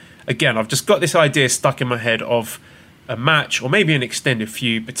titles. Again, I've just got this idea stuck in my head of a match or maybe an extended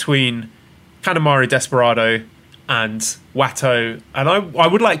feud between Kanemaru Desperado and Wato, and I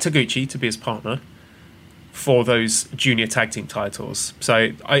would like Taguchi to be his partner for those junior tag team titles.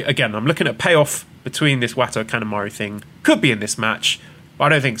 So I'm looking at payoff between this Wato Kanemaru thing. Could be in this match, but I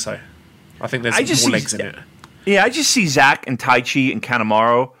don't think so. I think there's more legs in it. Yeah, I just see Zack and Taichi and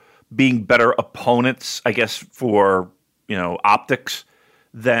Kanemaru being better opponents, I guess, for optics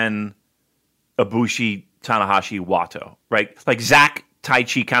than Ibushi, Tanahashi, Wato, right? Like Zack,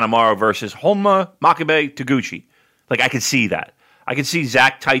 Taichi, Kanemaru versus Honma, Makabe, Taguchi. Like I could see that. I could see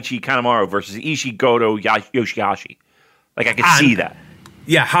Zack, Taichi, Kanemaru versus Ishii, Goto, Yoshihashi. Like I could see that.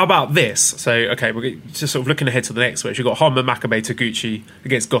 Yeah, how about this? So, okay, we're just sort of looking ahead to the next match. We've got Honma, Makabe, Taguchi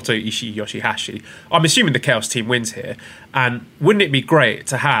against Goto, Ishii, Yoshihashi. I'm assuming the Chaos team wins here. And wouldn't it be great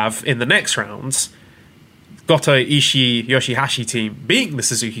to have, in the next rounds, Goto, Ishii, Yoshihashi team beating the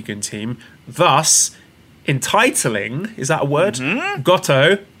Suzuki-gun team, thus entitling, is that a word? Mm-hmm.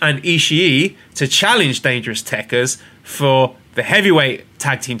 Goto and Ishii to challenge Dangerous Tekkers for the heavyweight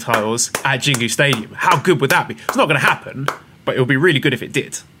tag team titles at Jingu Stadium. How good would that be? It's not going to happen, but it would be really good if it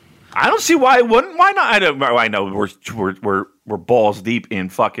did. I don't see why it wouldn't. Why not? I know we're balls deep in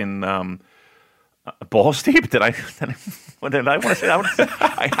fucking balls deep. What did I want to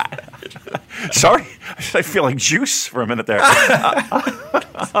say? Sorry, I feel like juice for a minute there.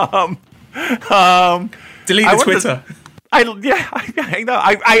 Delete the Twitter. I know.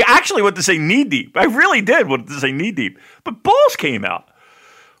 I actually wanted to say knee deep. I really did want to say knee deep, but balls came out.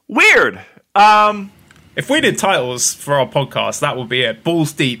 Weird. If we did titles for our podcast, that would be it.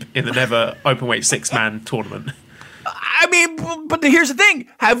 Balls deep in the never openweight 6-man tournament. I mean, but here's the thing.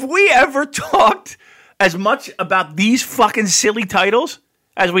 Have we ever talked as much about these fucking silly titles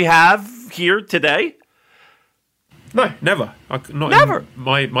as we have here today? No, never. Never.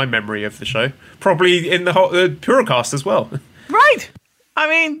 In my memory of the show. Probably in the whole Purocast as well. Right. I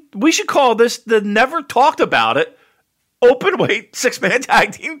mean, we should call this the never talked about it open weight 6-man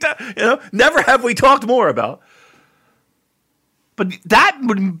tag team. Never have we talked more about. But that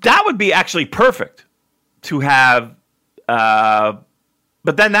would be actually perfect to have.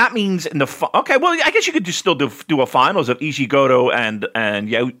 But then that means in the okay. Well, I guess you could still do a finals of Ishii, Goto and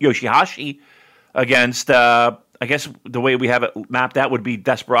Yoshihashi against. I guess the way we have it mapped out would be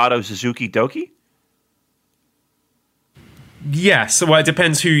Desperado, Suzuki, Doki. Yeah, so it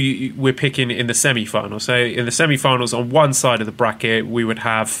depends who we're picking in the semi-finals. So in the semi-finals, on one side of the bracket, we would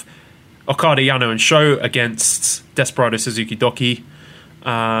have Okada, Yano, and Sho against Desperado, Suzuki, Doki.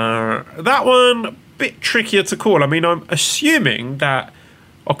 That one, a bit trickier to call. I mean, I'm assuming that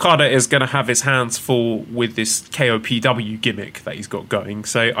Okada is going to have his hands full with this KOPW gimmick that he's got going.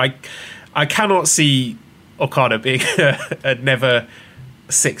 So I cannot see Okada being a never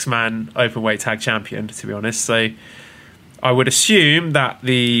 6-man openweight tag champion, to be honest. So I would assume that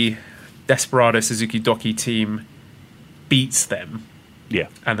the Desperado Suzuki Doki team beats them,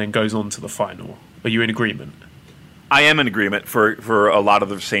 and then goes on to the final. Are you in agreement? I am in agreement for a lot of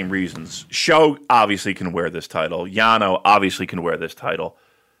the same reasons. Sho obviously can wear this title. Yano obviously can wear this title.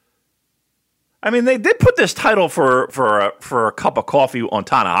 I mean, they did put this title for a cup of coffee on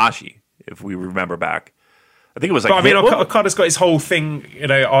Tanahashi, if we remember back. I think it was like. But I mean, Okada's got his whole thing. You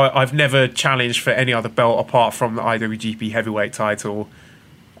know, I've never challenged for any other belt apart from the IWGP Heavyweight title.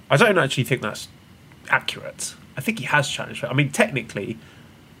 I don't actually think that's accurate. I think he has challenged. I mean, technically,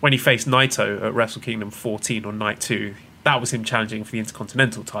 when he faced Naito at Wrestle Kingdom 14 on night 2, that was him challenging for the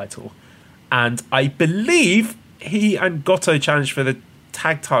Intercontinental title, and I believe he and Goto challenged for the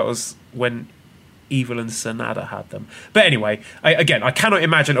tag titles when Evil and Sanada had them. But anyway, I cannot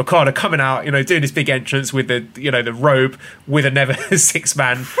imagine Okada coming out, doing his big entrance with the robe with a never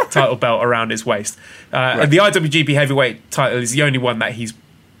 6-man title belt around his waist. Right. The IWGP Heavyweight title is the only one that he's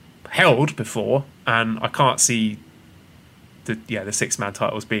held before, and I can't see the 6-man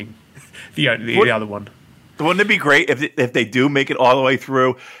titles being the other one. Wouldn't it be great if they do make it all the way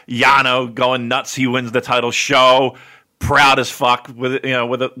through? Yano going nuts, he wins the title. Show proud as fuck with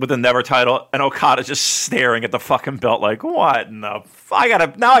a never title, and Okada just staring at the fucking belt like, what in the I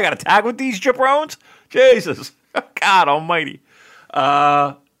gotta tag with these jabrones? Jesus, God Almighty.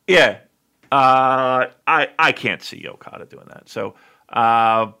 I can't see Okada doing that. So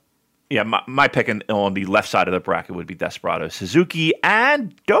my pick on the left side of the bracket would be Desperado, Suzuki,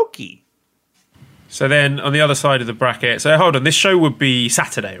 and Doki. So then on the other side of the bracket, so hold on, this show would be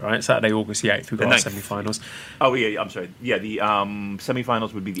Saturday, right? Saturday, August the 8th. We've got our semi-finals. Oh, yeah, I'm sorry. Yeah, the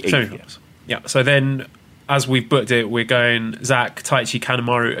semi-finals would be the 8th. Semi-finals. Yeah, so then as we've booked it, we're going Zack, Taichi,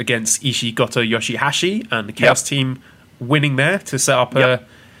 Kanemaru against Ishii, Goto, Yoshihashi, and the Chaos team winning there to set up a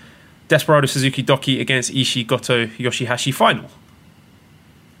Desperado, Suzuki, Doki against Ishii, Goto, Yoshihashi final.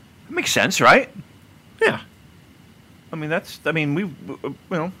 That makes sense, right? Yeah.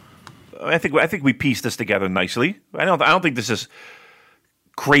 I think we pieced this together nicely. I don't think this is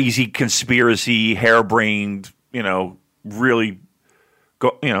crazy conspiracy, harebrained. Really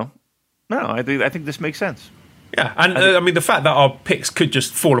go. No, I think this makes sense. Yeah, and the fact that our picks could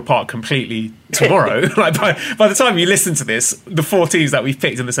just fall apart completely tomorrow. Like by the time you listen to this, the 4 teams that we've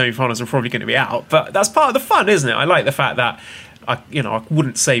picked in the semi-finals are probably going to be out. But that's part of the fun, isn't it? I like the fact that I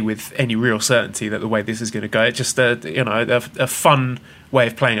wouldn't say with any real certainty that the way this is going to go. It's just a fun way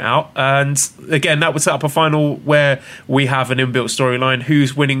of playing it out. And again, that would set up a final where we have an inbuilt storyline.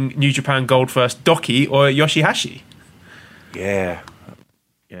 Who's winning New Japan Gold first, Doki or Yoshihashi? Yeah.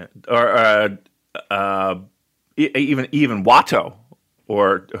 Or even Wato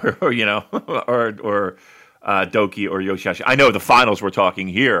or Doki or Yoshihashi. I know the finals we're talking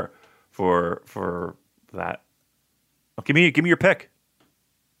here for that. Give me your pick.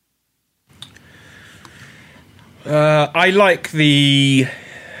 I like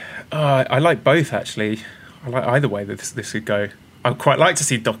both, actually. I like either way that this could go. I'd quite like to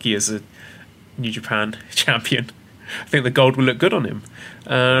see Doki as a New Japan champion. I think the gold will look good on him.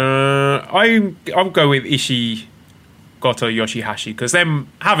 I'll go with Ishii, Goto, Yoshihashi, because them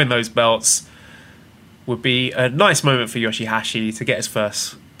having those belts would be a nice moment for Yoshihashi to get his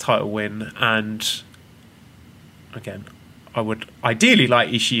first title win. And again, I would ideally like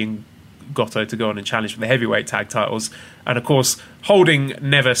Ishii and Goto to go on and challenge for the heavyweight tag titles. And of course, holding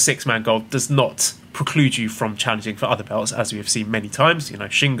never 6-man gold does not preclude you from challenging for other belts, as we have seen many times.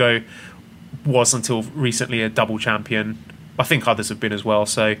 Shingo was until recently a double champion. I think others have been as well.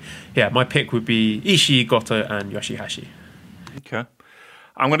 So yeah, my pick would be Ishii, Goto, and Yoshihashi. Okay.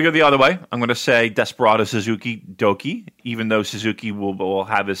 I'm going to go the other way. I'm going to say Desperado Suzuki Doki, even though Suzuki will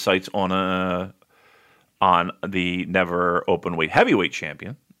have his sights on the never openweight heavyweight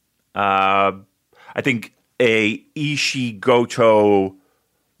champion. I think a Ishii Goto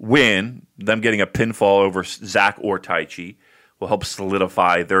win, them getting a pinfall over Zach or Taichi, will help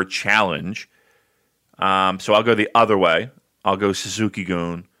solidify their challenge. So I'll go the other way. I'll go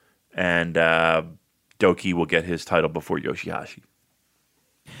Suzuki-gun, and Doki will get his title before Yoshihashi.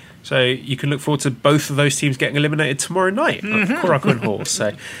 So you can look forward to both of those teams getting eliminated tomorrow night at Korakuen Hall.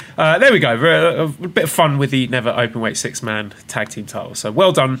 So there we go. A bit of fun with the never openweight 6-man tag team titles. So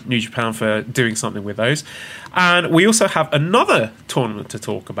well done, New Japan, for doing something with those. And we also have another tournament to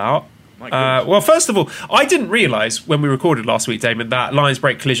talk about. Well, first of all, I didn't realise when we recorded last week, Damon, that Lions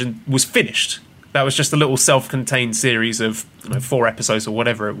Break Collision was finished. That was just a little self-contained series of 4 episodes or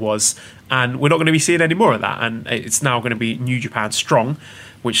whatever it was. And we're not going to be seeing any more of that. And it's now going to be New Japan Strong,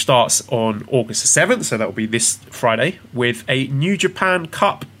 which starts on August the 7th, so that will be this Friday, with a New Japan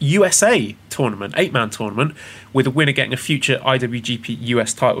Cup USA tournament, 8-man tournament, with a winner getting a future IWGP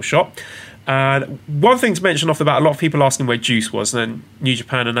US title shot. And one thing to mention off the bat, a lot of people asking where Juice was, and then New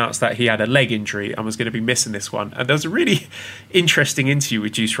Japan announced that he had a leg injury and was going to be missing this one. And there was a really interesting interview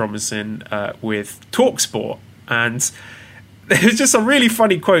with Juice Robinson with TalkSport, and there's just some really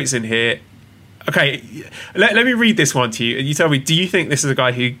funny quotes in here. Okay, let me read this one to you, and you tell me, do you think this is a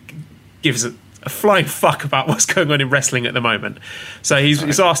guy who gives a flying fuck about what's going on in wrestling at the moment? So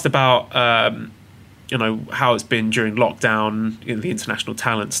he's asked about how it's been during lockdown, the international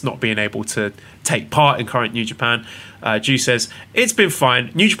talents not being able to take part in current New Japan. Juice says, it's been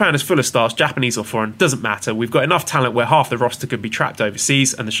fine. New Japan is full of stars, Japanese or foreign, doesn't matter. We've got enough talent where half the roster could be trapped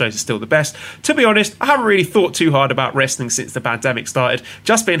overseas and the shows are still the best. To be honest, I haven't really thought too hard about wrestling since the pandemic started.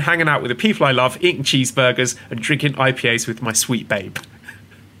 Just been hanging out with the people I love, eating cheeseburgers and drinking IPAs with my sweet babe.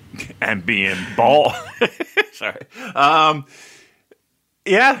 And being ball. Sorry.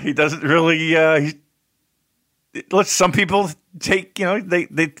 Yeah, he doesn't really... some people take,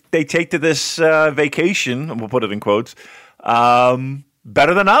 they take to this vacation, and we'll put it in quotes,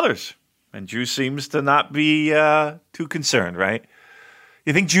 better than others. And Juice seems to not be too concerned, right? Do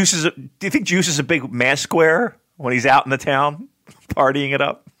you think Juice is a big mask wearer when he's out in the town partying it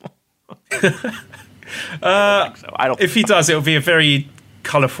up? I don't think so. If he does, it'll be a very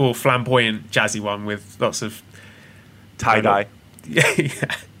colourful, flamboyant, jazzy one with lots of tie-dye.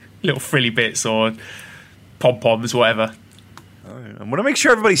 Little frilly bits or pom-poms, whatever. I want to make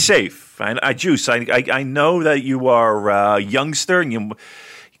sure everybody's safe. Juice, I know that you are a youngster and you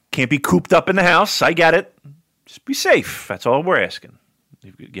can't be cooped up in the house. I get it. Just be safe. That's all we're asking.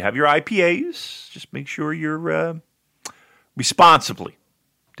 You have your IPAs. Just make sure you're responsibly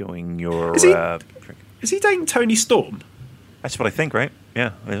doing your drinking. Is he dating Tony Storm? That's what I think, right?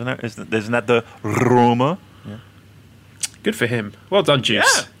 Yeah. Isn't that the rumor? Yeah. Good for him. Well done,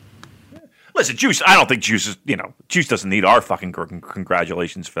 Juice. Yeah. Listen, Juice, I don't think Juice is, Juice doesn't need our fucking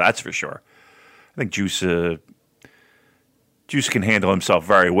congratulations for that's for sure. I think Juice can handle himself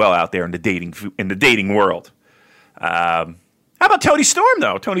very well out there in the dating world. How about Tony Storm,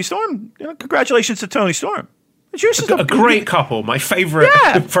 though? Tony Storm, congratulations to Tony Storm. Juice is a great couple, my favorite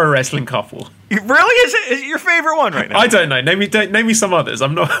pro wrestling couple. Really? Is it your favorite one right now? I don't know. Name me some others.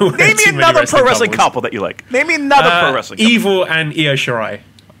 I'm not. Name me another pro wrestling couple that you like. Name me another pro wrestling couple. Evil and Io Shirai.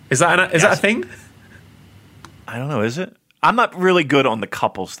 Is that a thing? I don't know. Is it? I'm not really good on the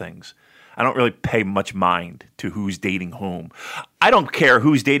couples things. I don't really pay much mind to who's dating whom. I don't care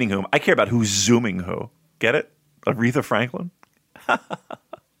who's dating whom. I care about who's zooming who. Get it? Aretha Franklin?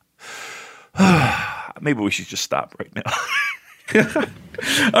 Maybe we should just stop right now.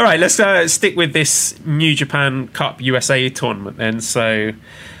 All right, let's stick with this New Japan Cup USA tournament then. So,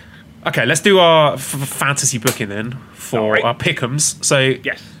 okay, let's do our fantasy booking then for our pick'ems. So,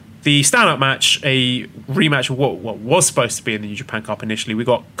 yes. The stand-up match, a rematch of what was supposed to be in the New Japan Cup initially. We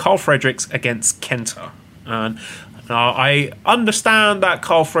got Carl Fredericks against Kenta. And I understand that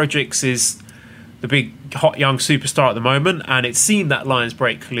Carl Fredericks is the big hot young superstar at the moment, and it seemed that Lions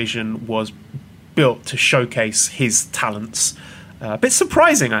Break Collision was built to showcase his talents. A bit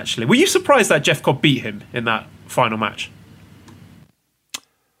surprising, actually. Were you surprised that Jeff Cobb beat him in that final match?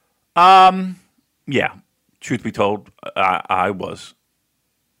 Yeah. Truth be told, I was.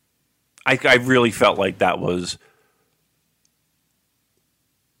 I really felt like that was...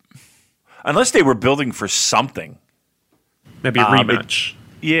 Unless they were building for something. Maybe a rematch.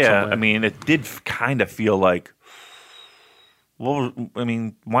 Somewhere. I mean, it did kind of feel like... Well, I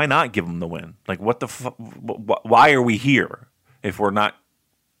mean, why not give him the win? Like, why are we here if we're not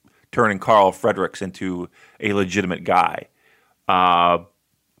turning Carl Fredericks into a legitimate guy?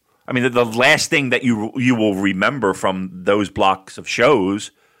 I mean, the last thing that you will remember from those blocks of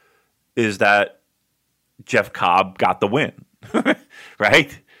shows is that Jeff Cobb got the win,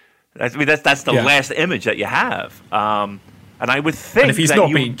 right? That's the last image that you have. And I would think, and if he's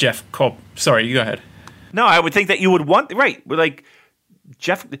not beating Jeff Cobb, sorry, you go ahead. No, I would think that you would want like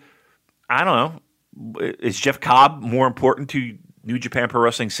Jeff. I don't know. Is Jeff Cobb more important to New Japan Pro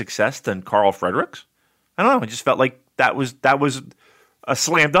Wrestling's success than Carl Fredericks? I don't know. I just felt like that was a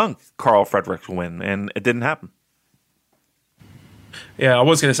slam dunk Carl Fredericks win, and it didn't happen. Yeah, I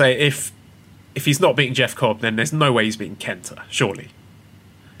was going to say if he's not beating Jeff Cobb, then there's no way he's beating Kenta, surely.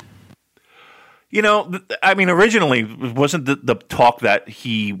 You know, I mean, originally, wasn't the talk that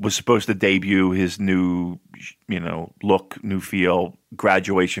he was supposed to debut his new, look, new feel,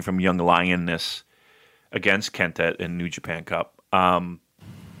 graduation from Young Lioness against Kenta in New Japan Cup?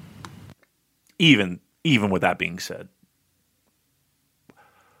 Even with that being said,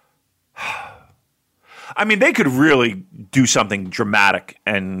 I mean, they could really do something dramatic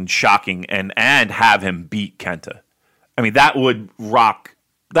and shocking and have him beat Kenta. I mean, that would rock.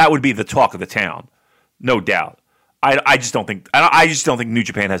 That would be the talk of the town, no doubt. I just don't think New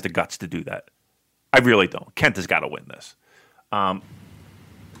Japan has the guts to do that. I really don't. Kenta's got to win this. And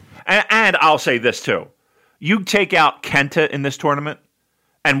I'll say this too: you take out Kenta in this tournament,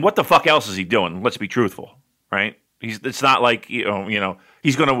 and what the fuck else is he doing? Let's be truthful, right? It's not like he's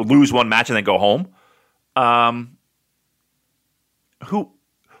going to lose one match and then go home.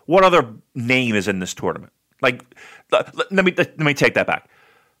 What other name is in this tournament? Like, let me take that back.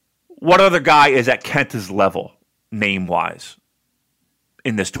 What other guy is at Kenta's level, name-wise,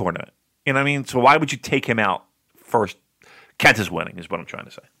 in this tournament? You know what I mean? So why would you take him out first? Kenta's winning is what I'm trying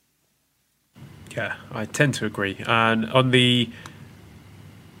to say. Yeah, I tend to agree. And on the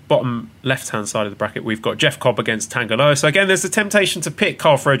bottom left-hand side of the bracket, we've got Jeff Cobb against Tanga Loa. So again, there's a temptation to pick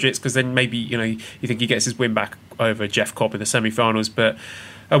Carl Fredericks because then maybe you think he gets his win back over Jeff Cobb in the semi-finals. But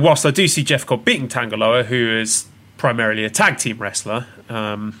whilst I do see Jeff Cobb beating Tanga Loa, who is primarily a tag team wrestler,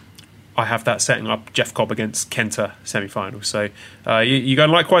 I have that setting up Jeff Cobb against Kenta semi-final. So you going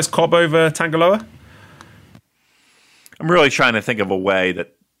likewise Cobb over Tanga Loa? I'm really trying to think of a way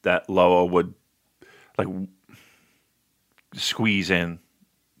that Loa would like squeeze in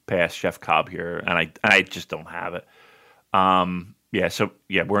past Jeff Cobb here, and I just don't have it.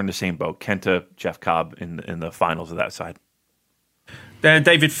 We're in the same boat. Kenta, Jeff Cobb in the finals of that side. Then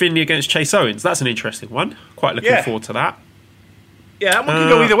David Finlay against Chase Owens. That's an interesting one. Quite looking forward to that. Yeah, that one could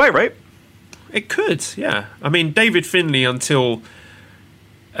go either way, right? It could, yeah. I mean, David Finlay until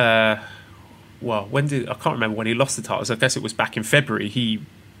I can't remember when he lost the titles. I guess it was back in February. He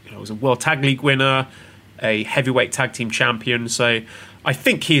was a World Tag League winner, a heavyweight tag team champion. So I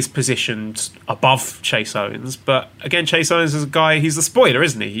think he is positioned above Chase Owens. But again, Chase Owens is a guy, he's the spoiler,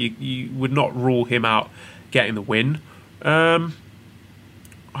 isn't he? You would not rule him out getting the win. I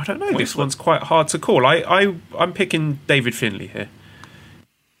don't know. This one's quite hard to call. I'm picking David Finlay here.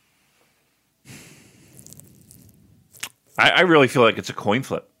 I really feel like it's a coin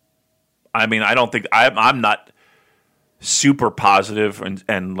flip. I mean, I don't think I'm not super positive,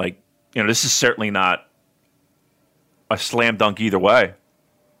 and like this is certainly not a slam dunk either way.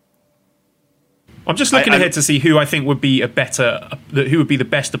 I'm just looking ahead to see who I think would be who would be the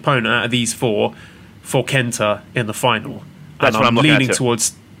best opponent out of these four for Kenta in the final. That's what I'm looking leaning at too.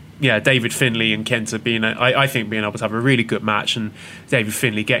 Towards. Yeah, David Finlay and Kenta being I think being able to have a really good match, and David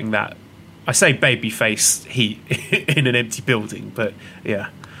Finlay getting that, I say babyface heat in an empty building, but yeah.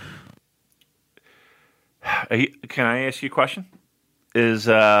 Can I ask you a question? Is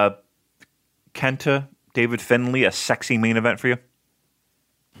Kenta, David Finlay a sexy main event for you?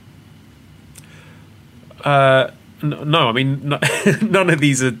 No, I mean none of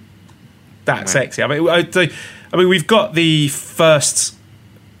these are that sexy. I mean, we've got the first.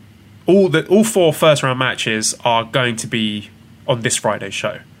 All four first round matches are going to be on this Friday's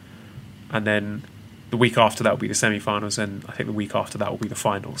show, and then the week after that will be the semi-finals, and I think the week after that will be the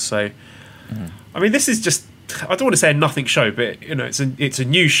finals. So, I mean, this is just, I don't want to say a nothing show, but it's a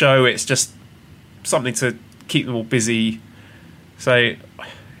new show. It's just something to keep them all busy. So,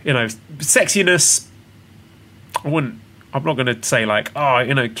 sexiness. I'm not going to say like,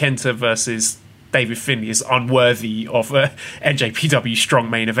 Kenta versus David Finlay is unworthy of a NJPW strong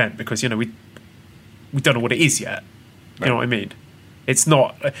main event because we don't know what it is yet. You know what I mean? It's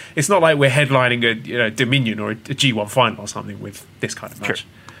not like we're headlining a Dominion or a G1 final or something with this kind of match. Sure.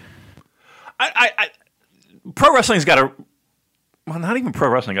 I pro wrestling's got a not even pro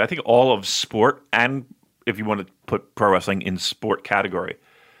wrestling. I think all of sport, and if you want to put pro wrestling in sport category,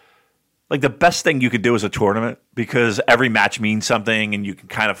 like the best thing you could do is a tournament because every match means something and you can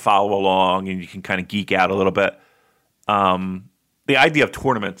kind of follow along and you can kind of geek out a little bit. The idea of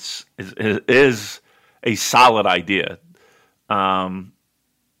tournaments is a solid idea. I'll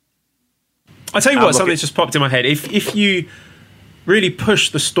tell you what, something just popped in my head. If you really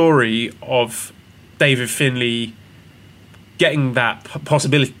push the story of David Finlay getting that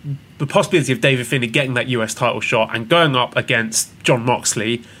possibility, the possibility of David Finlay getting that US title shot and going up against Jon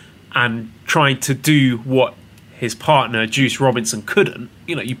Moxley and trying to do what his partner Juice Robinson couldn't,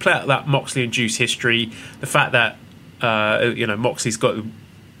 you play out that Moxley and Juice history, the fact that Moxley's got a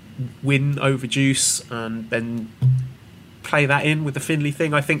win over Juice, and then play that in with the Finlay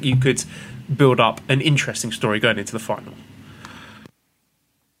thing. I think you could build up an interesting story going into the final.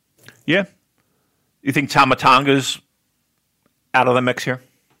 Yeah. You think Tama Tonga's out of the mix here?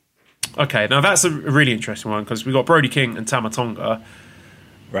 Okay, now that's a really interesting one because we've got Brody King and Tama Tonga.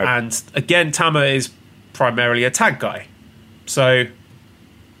 Right. And again, Tama is primarily a tag guy. So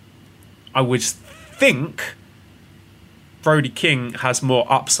I would think Brody King has more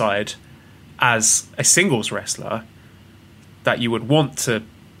upside as a singles wrestler that you would want to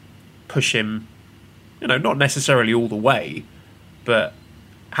push him, not necessarily all the way, but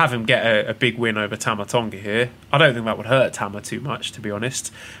have him get a big win over Tama Tonga here. I don't think that would hurt Tama too much, to be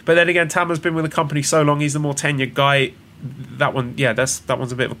honest. But then again, Tama's been with the company so long, he's the more tenured guy. That one, that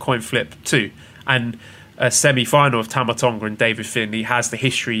one's a bit of a coin flip too. And a semi-final of Tama Tonga and David Finlay has the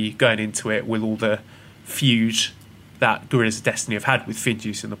history going into it with all the feud that Guerrillas of Destiny have had with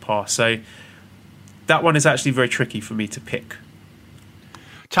Finjuice in the past. So that one is actually very tricky for me to pick.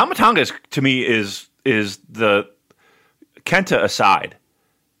 Tama Tonga, to me, is the Kenta aside,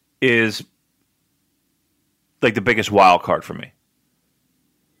 is like the biggest wild card for me.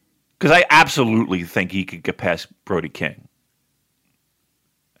 Because I absolutely think he could get past Brody King.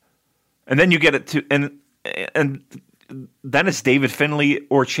 And then you get it to and then it's David Finlay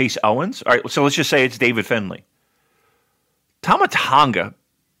or Chase Owens. All right, so let's just say it's David Finlay. Tama Tonga,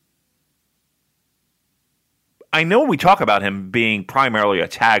 I know we talk about him being primarily a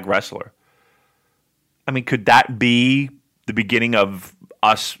tag wrestler. I mean, could that be the beginning of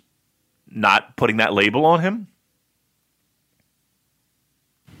us not putting that label on him?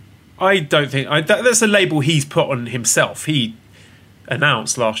 I don't think that's a label he's put on himself. He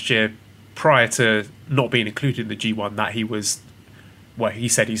announced last year, prior to not being included in the G1, that he was. Well, he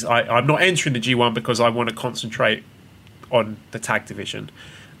said I'm not entering the G1 because I want to concentrate on the tag division,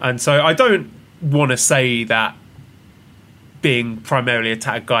 and so I don't want to say that being primarily a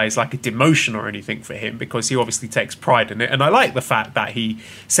tag guy is like a demotion or anything for him, because he obviously takes pride in it, and I like the fact that he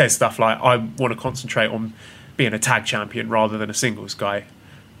says stuff like, I want to concentrate on being a tag champion rather than a singles guy.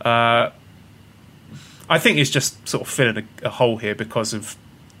 I think it's just sort of filling a hole here because of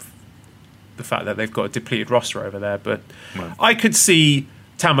the fact that they've got a depleted roster over there, but right. I could see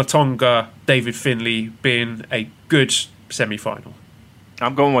Tama Tonga, David Finlay being a good semi-final.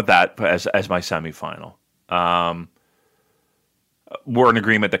 I'm going with that as my semi-final. We're in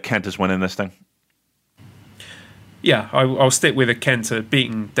agreement that Kenta's winning this thing? Yeah, I'll stick with a Kenta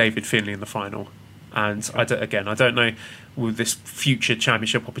beating David Finlay in the final. And I don't know with this future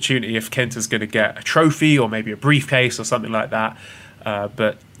championship opportunity if Kenta's going to get a trophy or maybe a briefcase or something like that.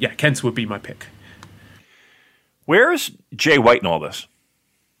 But yeah, Kenta would be my pick. Where's Jay White in all this?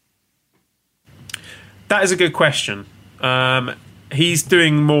 That is a good question. He's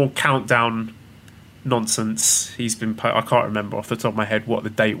doing more countdown nonsense. He's been. I can't remember off the top of my head what the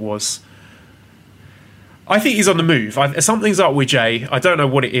date was. I think he's on the move. Something's up with Jay. I don't know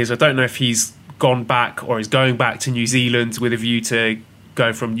what it is. I don't know if he's gone back or is going back to New Zealand with a view to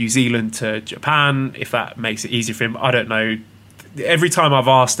go from New Zealand to Japan, if that makes it easier for him. I don't know. Every time I've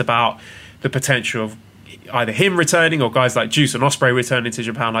asked about the potential of either him returning or guys like Juice and Ospreay returning to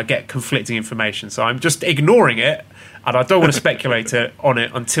Japan, I get conflicting information. So I'm just ignoring it, and I don't want to speculate on it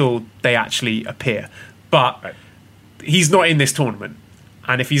until they actually appear. But he's not in this tournament.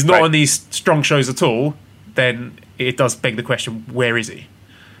 And if he's not on these strong shows at all, then it does beg the question, where is he?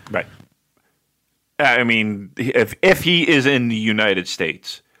 Right. I mean, if he is in the United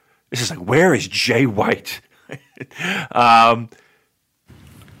States, this is like, where is Jay White?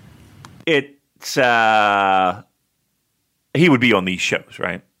 It's he would be on these shows,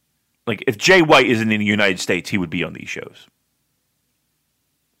 right? Like, if Jay White isn't in the United States, he would be on these shows.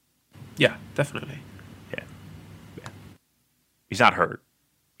 Yeah, definitely. Yeah. He's not hurt.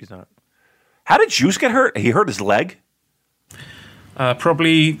 He's not. How did Juice get hurt? He hurt his leg?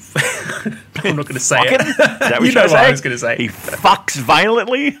 Probably. I'm not going to say it. Is that what you know what I was going to say? He fucks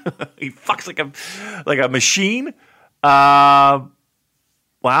violently. He fucks like a machine. Wow.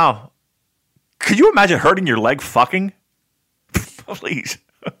 Could you imagine hurting your leg fucking? Please.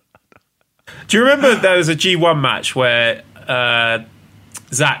 Do you remember there was a G1 match where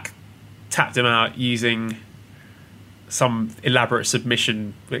Zach tapped him out using some elaborate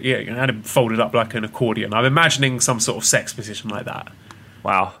submission? Yeah, had him folded up like an accordion. I'm imagining some sort of sex position like that.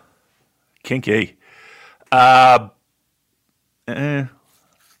 Wow. Kinky. What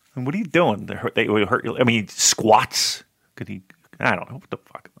are you doing? They would hurt you. I mean, squats. Could he? I don't know. What the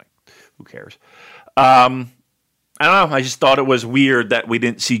fuck? Like, who cares? I don't know. I just thought it was weird that we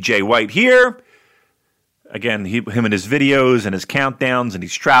didn't see Jay White here. Again, him and his videos and his countdowns, and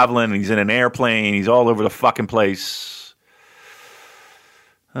he's traveling, and he's in an airplane. He's all over the fucking place.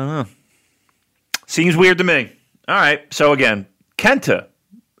 I don't know. Seems weird to me. All right. So again, Kenta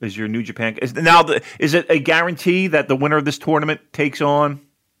is your New Japan. Is it a guarantee that the winner of this tournament takes on,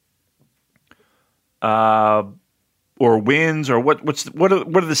 or wins, or what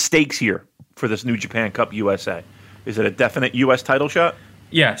are the stakes here for this New Japan Cup USA? Is it a definite U.S. title shot?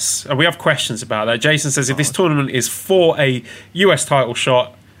 Yes, we have questions about that. Jason says if this tournament is for a US title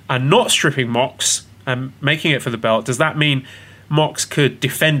shot and not stripping Mox and making it for the belt, does that mean Mox could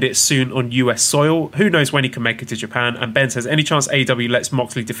defend it soon on US soil? Who knows when he can make it to Japan? And Ben says, any chance AEW lets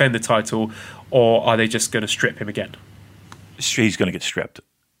Moxley defend the title, or are they just going to strip him again? He's going to get stripped.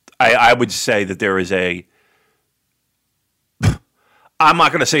 I would say that there is a... I'm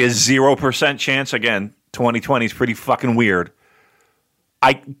not going to say a 0% chance. Again, 2020 is pretty fucking weird.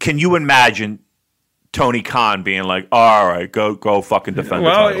 Can you imagine Tony Khan being like, all right, go fucking defend the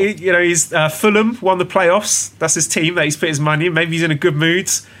title? Well, he's Fulham won the playoffs. That's his team that he's put his money in. Maybe he's in a good mood.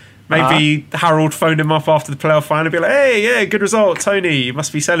 Maybe Harold phoned him up after the playoff final and be like, hey, yeah, good result, Tony. You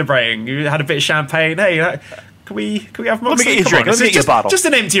must be celebrating. You had a bit of champagne. Hey, can we have more? Let me get you a drink. Let me get you a bottle. Just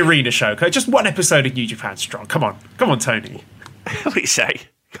an empty arena show. Okay? Just one episode of New Japan Strong. Come on, Tony. What do you say?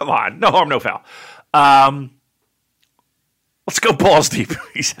 Come on. No harm, no foul. Let's go balls deep.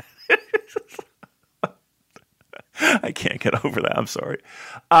 He said. I can't get over that. I'm sorry.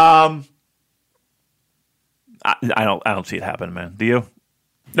 I don't see it happening, man. Do you?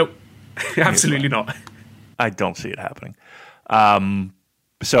 Nope. Absolutely not. I don't see it happening.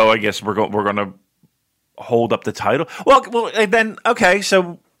 So I guess we're going to hold up the title. Well, then okay.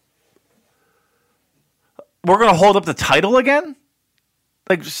 So we're going to hold up the title again.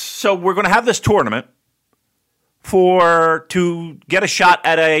 So we're going to have this tournament to get a shot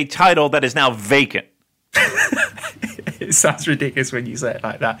at a title that is now vacant. It sounds ridiculous when you say it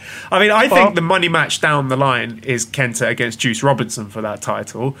like that. I mean, I think the money match down the line is Kenta against Juice Robinson for that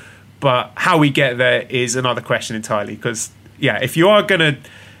title, but how we get there is another question entirely. Because if you are gonna,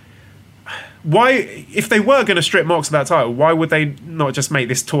 if they were gonna strip Mox of that title, why would they not just make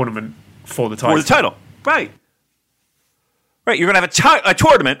this tournament for the title? For the title, right? You're gonna have a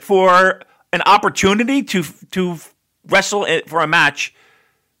tournament for an opportunity to wrestle for a match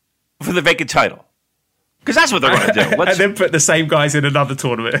for the vacant title. Because that's what they're going to do. And then put the same guys in another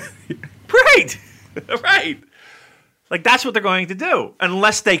tournament. Right. That's what they're going to do.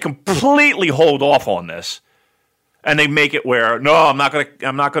 Unless they completely hold off on this and they make it where, no, I'm not going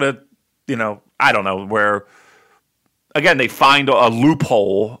to, I don't know, where, again, they find a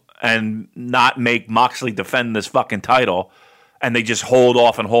loophole and not make Moxley defend this fucking title, and they just hold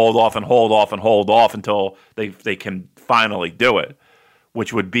off and hold off and hold off and hold off until they can finally do it,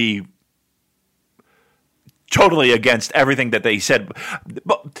 which would be totally against everything that they said.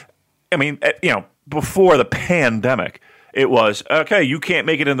 But, I mean, before the pandemic, it was, okay, you can't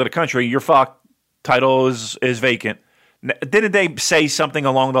make it into the country, your fuck title is vacant. Didn't they say something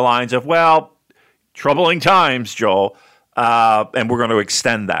along the lines of, well, troubling times, Joel, and we're going to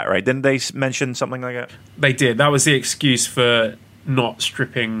extend that, right? Didn't they mention something like that? They did. That was the excuse for not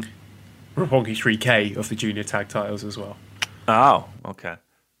stripping Roppongi 3K of the junior tag titles as well. Oh, okay.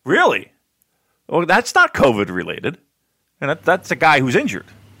 Really? Well, that's not COVID related, and that's a guy who's injured.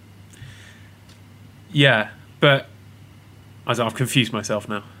 Yeah, but I've confused myself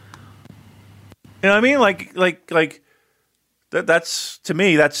now. You know what I mean? Like that's to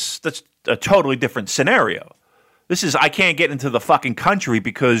me that's a totally different scenario. This is I can't get into the fucking country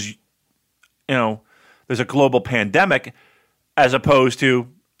because there's a global pandemic, as opposed to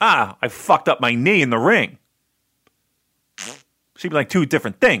I fucked up my knee in the ring. Seems like two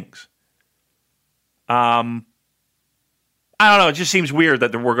different things. I don't know. It just seems weird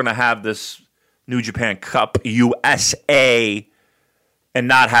that we're going to have this New Japan Cup USA and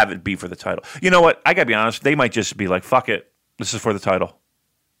not have it be for the title. You know what? I got to be honest. They might just be like, fuck it. This is for the title.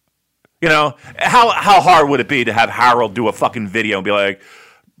 How hard would it be to have Harold do a fucking video and be like,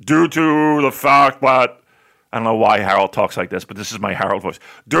 due to the fact that I don't know why Harold talks like this, but this is my Harold voice.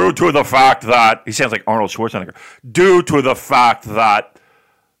 Due to the fact that he sounds like Arnold Schwarzenegger. Due to the fact that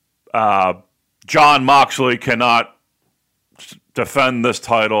Jon Moxley cannot defend this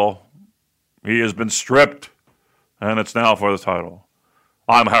title, he has been stripped, and it's now for the title.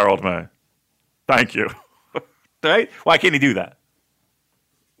 I'm Harold May. Thank you. Right? Why can't he do that?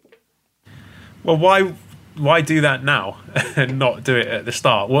 Well, why do that now and not do it at the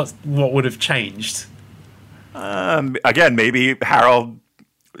start? What would have changed? Again, maybe Harold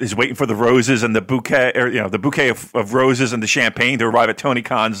is waiting for the roses and the bouquet, or the bouquet of roses and the champagne to arrive at Tony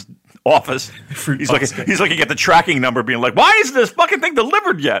Khan's office. He's looking at the tracking number, being like, "Why isn't this fucking thing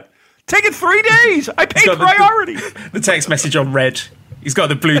delivered yet? Taking 3 days. I paid priority." The text message on red. He's got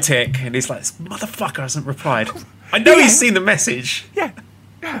the blue tick, and he's like, "This motherfucker hasn't replied." I know he's seen the message. Yeah.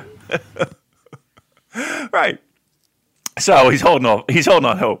 Right. So he's holding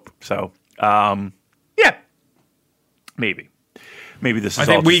on hope. So, yeah. Maybe this is. I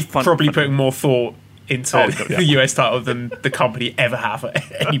think we've probably put more thought into the US title than the company ever have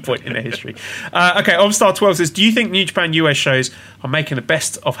at any point in their history. Okay, Obstar 12 says, do you think New Japan US shows are making the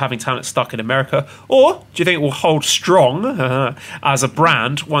best of having talent stuck in America, or do you think it will hold strong as a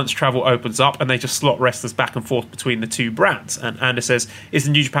brand once travel opens up and they just slot wrestlers back and forth between the two brands? And Anders says, is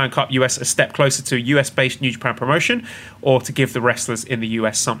the New Japan Cup US a step closer to a US-based New Japan promotion, or to give the wrestlers in the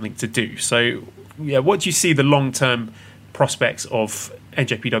US something to do? So, yeah, what do you see the long-term prospects of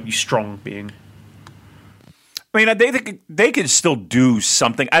NJPW Strong being? I mean, they can still do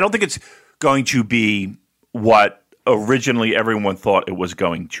something. I don't think it's going to be what originally everyone thought it was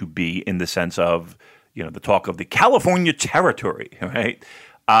going to be, in the sense of, the talk of the California territory, right?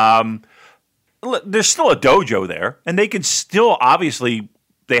 There's still a dojo there, and they can still, obviously,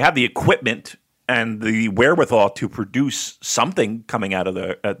 they have the equipment and the wherewithal to produce something coming out of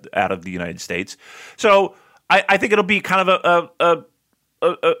the United States. So I think it'll be kind of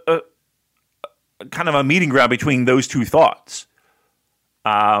a meeting ground between those two thoughts.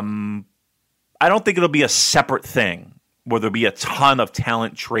 I don't think it'll be a separate thing where there'll be a ton of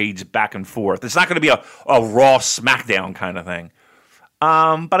talent trades back and forth. It's not going to be a Raw SmackDown kind of thing.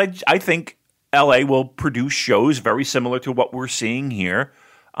 But I think LA will produce shows very similar to what we're seeing here,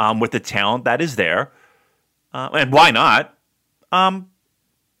 with the talent that is there. And why not?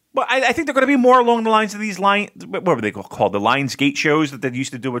 But I think they're going to be more along the lines of these what were they called? The Lionsgate shows that they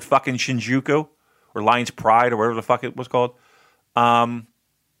used to do with fucking Shinjuku, or Lions Pride, or whatever the fuck it was called.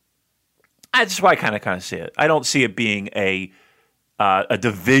 That's why I kind of see it. I don't see it being a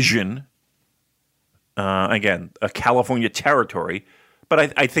division. Again, a California territory,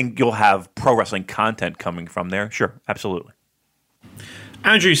 but I think you'll have pro wrestling content coming from there. Sure, absolutely.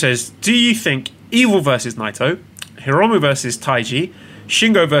 Andrew says, do you think Evil versus Naito, Hiromu versus Taiji,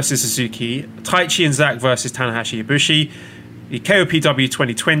 Shingo versus Suzuki, Taichi and Zack versus Tanahashi Ibushi, the KOPW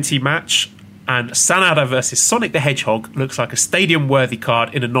 2020 match, and Sanada versus Sonic the Hedgehog looks like a stadium-worthy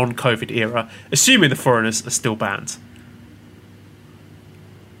card in a non-COVID era, assuming the foreigners are still banned?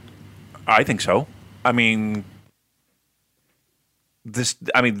 I think so. I mean,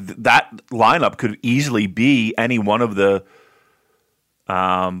 that lineup could easily be any one of the,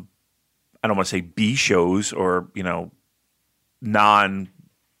 I don't want to say B shows, or,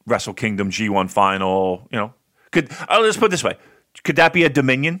 non-Wrestle Kingdom G1 final, let's put it this way. Could that be a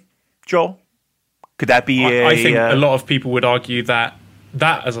Dominion, Joel? Could that be I think a lot of people would argue that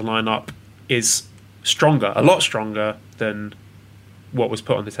as a lineup is a lot stronger than what was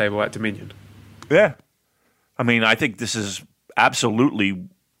put on the table at Dominion. Yeah. I mean, I think this is absolutely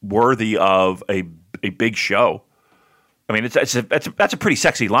worthy of a big show. I mean, that's a pretty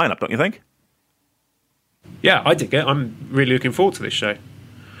sexy lineup, don't you think? Yeah, I dig it. I'm really looking forward to this show.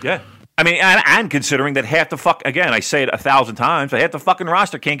 Yeah. I mean, and considering that again, I say it 1,000 times, half the fucking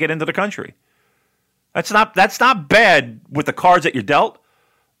roster can't get into the country. That's not bad with the cards that you're dealt.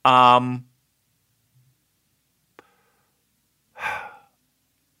 How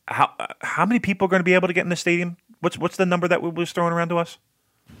many people are going to be able to get in the stadium? What's the number that was thrown around to us?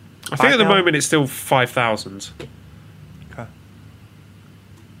 I think at the moment it's still 5,000. Okay.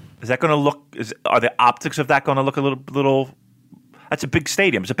 Is that going to look? Are the optics of that going to look a little? That's a big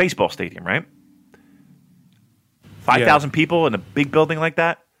stadium. It's a baseball stadium, right? 5,000 people in a big building like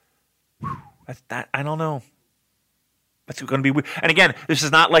that. I don't know. That's going to be weird. And again, this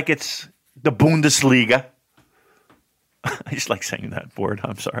is not like it's the Bundesliga. I just like saying that word.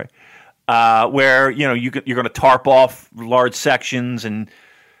 I'm sorry. Where you're going to tarp off large sections, and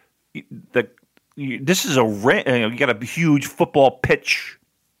this is a you got a huge football pitch.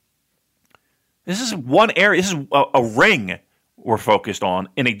 This is one area. This is a ring we're focused on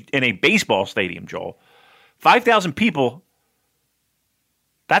in a baseball stadium, Joel. 5,000 people.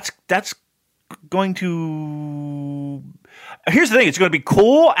 That's going to. Here's the thing: it's going to be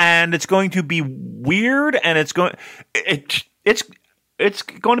cool, and it's going to be weird, and it's going to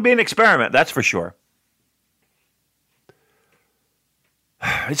be an experiment. That's for sure.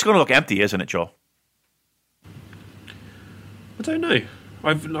 It's going to look empty, isn't it, Joel? I don't know.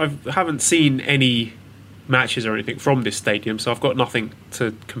 I haven't seen any matches or anything from this stadium, so I've got nothing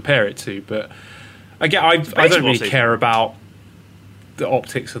to compare it to. But again, I don't really care about the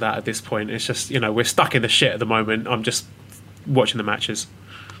optics of that at this point. It's just, we're stuck in the shit at the moment. I'm just watching the matches.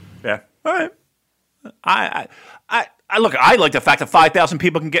 Yeah. All right. I look. I like the fact that 5,000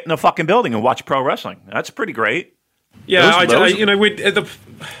 people can get in a fucking building and watch pro wrestling. That's pretty great. Yeah,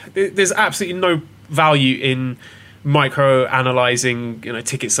 there's absolutely no value in micro-analyzing,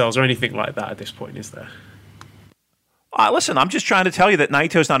 ticket sales or anything like that at this point, is there? Listen, I'm just trying to tell you that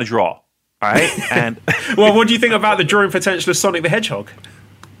Naito's not a draw. All right? And well, what do you think about the drawing potential of Sonic the Hedgehog?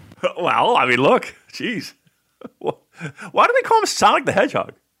 Well, I mean, look, jeez. Why do they call him Sonic the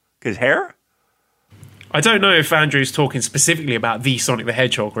Hedgehog? His hair? I don't know if Andrew's talking specifically about the Sonic the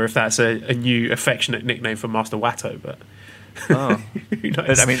Hedgehog or if that's a new affectionate nickname for Master Watto, but who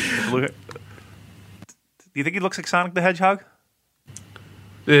knows? I mean, do you think he looks like Sonic the Hedgehog?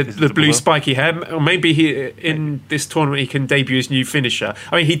 The blue spiky hair, or maybe in this tournament he can debut his new finisher.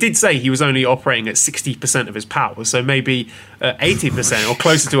 I mean, he did say he was only operating at 60% of his power, so maybe 80% or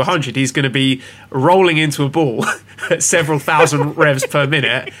closer to 100. He's going to be rolling into a ball at several thousand revs per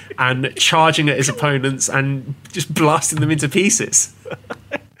minute and charging at his opponents and just blasting them into pieces.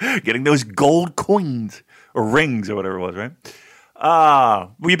 Getting those gold coins or rings or whatever it was, right?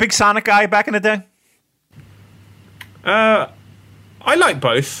 Were you a big Sonic guy back in the day? I like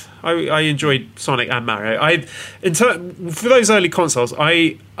both. I enjoyed Sonic and Mario. For those early consoles,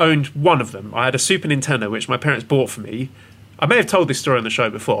 I owned one of them. I had a Super Nintendo, which my parents bought for me. I may have told this story on the show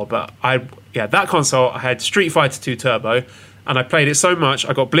before, but that console, I had Street Fighter 2 Turbo, and I played it so much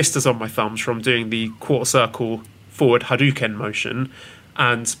I got blisters on my thumbs from doing the quarter circle forward Hadouken motion,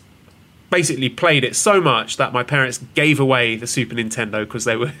 and basically played it so much that my parents gave away the Super Nintendo because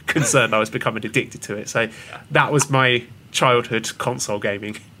they were concerned I was becoming addicted to it. So that was my childhood console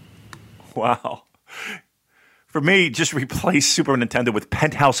gaming. Wow. For me, just replace Super Nintendo with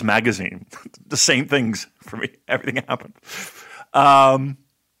Penthouse Magazine. The same things for me. Everything happened. I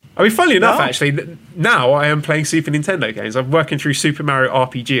mean, funnily enough, actually, now I am playing Super Nintendo games. I'm working through Super Mario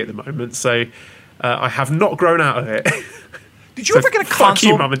RPG at the moment, so I have not grown out of it. Did you ever get a console? Fuck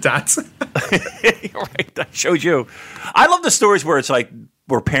you, Mum and Dad. Right, that showed you. I love the stories where it's like,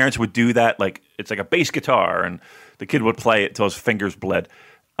 where parents would do that, like, it's like a bass guitar, and the kid would play it till his fingers bled.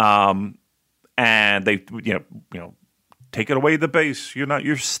 And they, take it away the bass.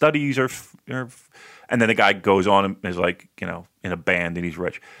 Your studies are, and then the guy goes on and is like, in a band and he's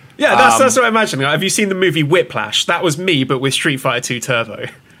rich. Yeah, that's what I imagine. Have you seen the movie Whiplash? That was me, but with Street Fighter 2 Turbo.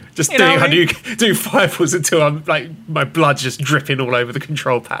 Just do fireballs until I'm like my blood's just dripping all over the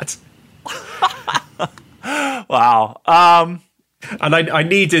control pad. Wow. And I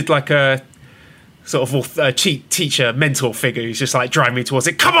needed like a sort of a cheat teacher, mentor figure who's just like driving me towards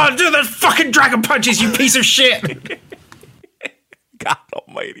it. Come on, do the fucking dragon punches, you piece of shit! God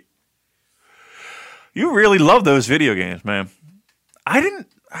almighty. You really love those video games, man. I didn't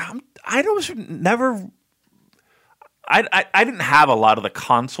have a lot of the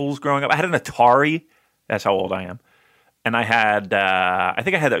consoles growing up. I had an Atari. That's how old I am. And I had, I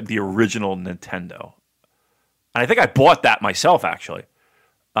think I had the original Nintendo. And I think I bought that myself, actually.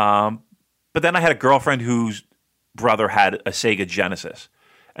 But then I had a girlfriend whose brother had a Sega Genesis.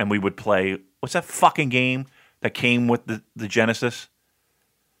 And we would play, what's that fucking game that came with the Genesis?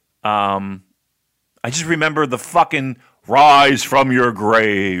 I just remember the fucking Rise from Your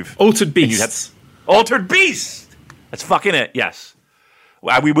Grave. Altered Beasts. Altered Beast! That's fucking it, yes.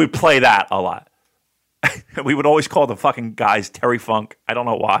 We would play that a lot. We would always call the fucking guys Terry Funk. I don't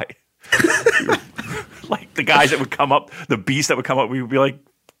know why. Like the guys that would come up, the beast that would come up, we would be like,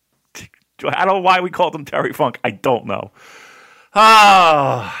 I don't know why we called them Terry Funk. I don't know.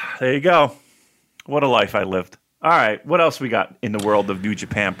 There you go. What a life I lived. All right, what else we got in the world of New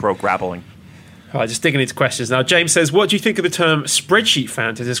Japan Pro Grappling? All right, just digging into questions now. James says, what do you think of the term spreadsheet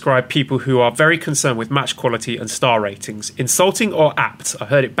fan to describe people who are very concerned with match quality and star ratings? Insulting or apt? I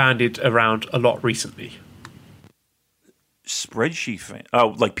heard it bandied around a lot recently. Spreadsheet fan?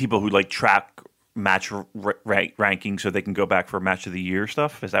 Oh, like people who like track match rankings so they can go back for match of the year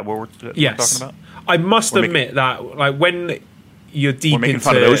stuff? Is that what we're talking about? I must admit that like when you're deep into... We're making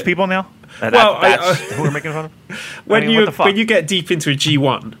fun of those people now? That's who we're making fun of? When you get deep into a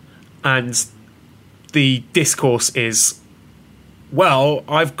G1 and the discourse is, well,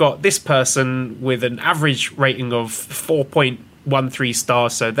 I've got this person with an average rating of 4.13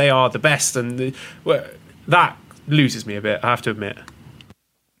 stars, so they are the best, and that loses me a bit, I have to admit.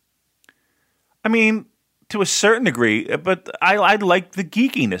 I mean, to a certain degree, but I like the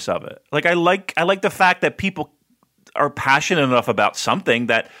geekiness of it. Like I like the fact that people are passionate enough about something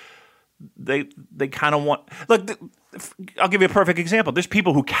that they kind of want. Look, I'll give you a perfect example. There's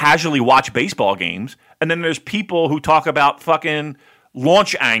people who casually watch baseball games, and then there's people who talk about fucking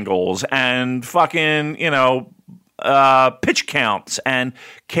launch angles and fucking pitch counts and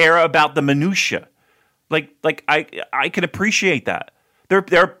care about the minutia. Like I can appreciate that.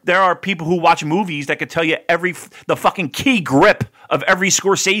 There are people who watch movies that could tell you the fucking key grip of every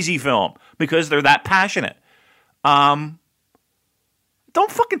Scorsese film because they're that passionate. Don't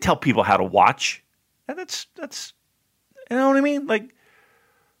fucking tell people how to watch. And that's you know what I mean? Like,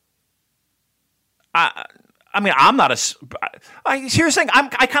 I mean, I'm not here's the thing.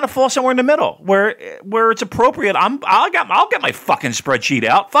 I kind of fall somewhere in the middle where it's appropriate. I'll get my fucking spreadsheet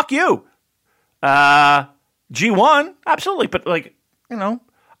out. Fuck you. G1, absolutely, but like.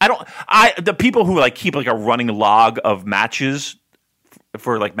 The people who like keep like a running log of matches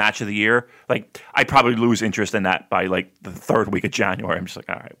for like match of the year, like I probably lose interest in that by like the third week of January. I'm just like,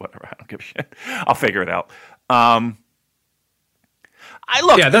 all right, whatever. I don't give a shit. I'll figure it out. That's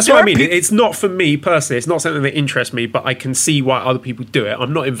what I mean. It's not for me personally. It's not something that interests me, but I can see why other people do it.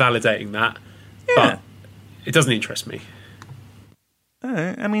 I'm not invalidating that, but it doesn't interest me.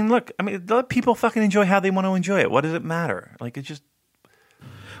 I mean, let people fucking enjoy how they want to enjoy it. What does it matter? Like, it's just.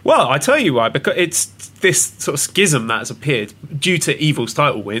 Well, I tell you why, because it's this sort of schism that has appeared due to Evil's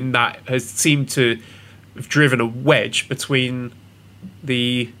title win that has seemed to have driven a wedge between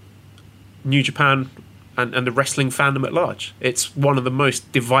the New Japan and the wrestling fandom at large. It's one of the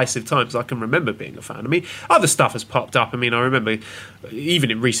most divisive times I can remember being a fan. I mean, other stuff has popped up. I mean, I remember even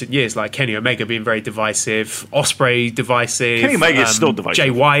in recent years, like Kenny Omega being very divisive, Ospreay divisive. Kenny Omega is still divisive.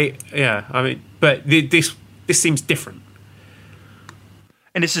 Jay White, yeah. I mean, but this seems different.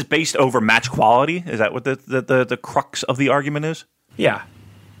 And this is based over match quality? Is that what the crux of the argument is? Yeah.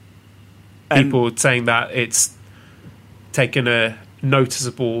 People saying that it's taken a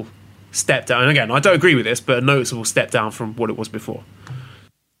noticeable step down. And again, I don't agree with this, but a noticeable step down from what it was before.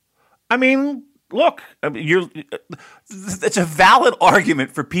 I mean, look, it's a valid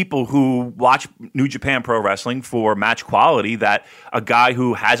argument for people who watch New Japan Pro Wrestling for match quality that a guy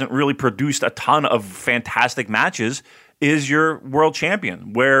who hasn't really produced a ton of fantastic matches is your world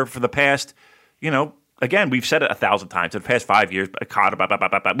champion, where for the past, again, we've said it 1,000 times, for the past 5 years,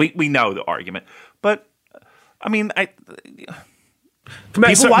 we know the argument. But, I mean,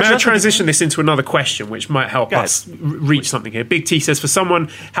 May I transition this into another question, which might help us reach something here? Big T says, for someone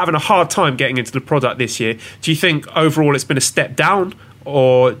having a hard time getting into the product this year, do you think overall it's been a step down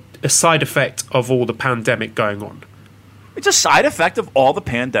or a side effect of all the pandemic going on? It's a side effect of all the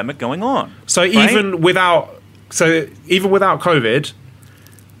pandemic going on. So even without COVID,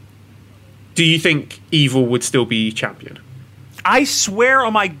 do you think Evil would still be champion? I swear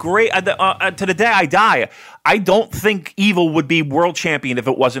on my great to the day I die, I don't think Evil would be world champion if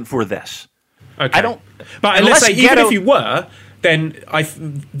it wasn't for this. Okay. I don't. But let's say even if you were, then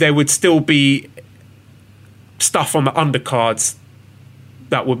there would still be stuff on the undercards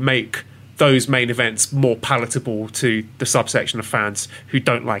that would make those main events more palatable to the subsection of fans who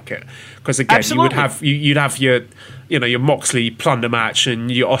don't like it. Because again, Absolutely. you'd have your your Moxley plunder match and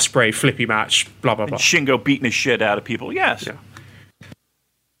your Ospreay flippy match, blah blah blah. And Shingo beating the shit out of people. Yes. Yeah.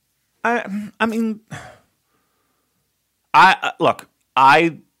 I mean, I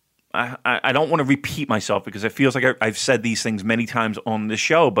don't want to repeat myself because it feels like I've said these things many times on this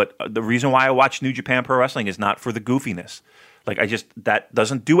show, but the reason why I watch New Japan Pro Wrestling is not for the goofiness. Like, that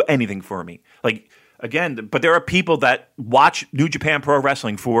doesn't do anything for me. Like, again, but there are people that watch New Japan Pro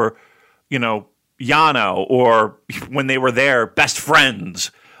Wrestling for, Yano, or when they were there, best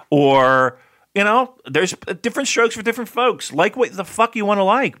friends, or, there's different strokes for different folks. Like what the fuck you want to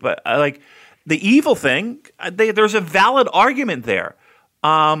like. But, like, the Evil thing, there's a valid argument there.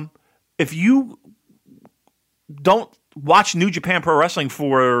 If you don't watch New Japan Pro Wrestling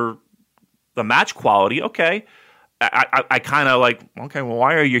for the match quality, okay, I kind of like, okay, well,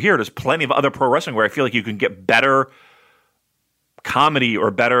 why are you here? There's plenty of other pro wrestling where I feel like you can get better comedy or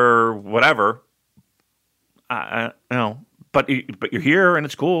better whatever. But you're here and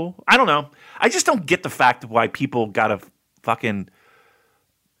it's cool. I don't know. I just don't get the fact of why people gotta fucking.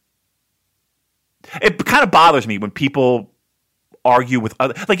 It kind of bothers me when people argue with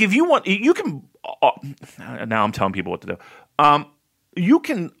other. Like, if you want, you can. Now I'm telling people what to do. you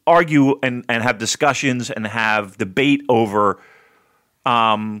can argue and have discussions and have debate over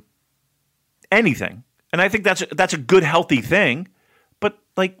anything. And I think that's a good, healthy thing. But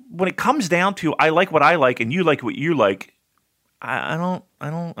like when it comes down to I like what I like and you like what you like, I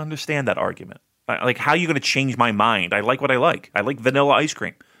don't understand that argument. Like, how are you going to change my mind? I like what I like. I like vanilla ice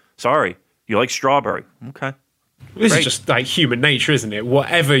cream. Sorry, you like strawberry. Okay. This is just like human nature, isn't it?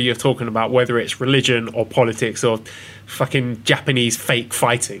 Whatever you're talking about, whether it's religion or politics or fucking Japanese fake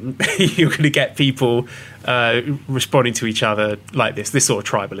fighting, you're going to get people responding to each other like this sort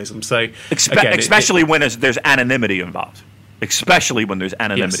of tribalism. So, especially when there's anonymity involved. Especially when there's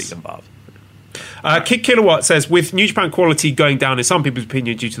anonymity involved. Kid Kilowatt says, with New Japan quality going down in some people's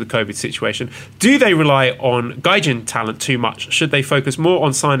opinion due to the COVID situation, do they rely on Gaijin talent too much? Should they focus more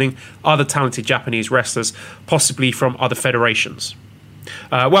on signing other talented Japanese wrestlers, possibly from other federations?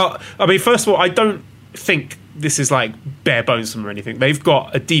 Well, I mean, first of all, I don't think this is like bare bones or anything. They've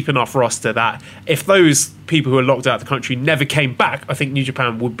got a deep enough roster that if those people who are locked out of the country never came back, I think New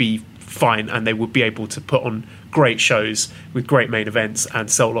Japan would be fine and they would be able to put on great shows with great main events and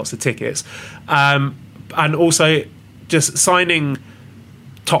sell lots of tickets. And also just signing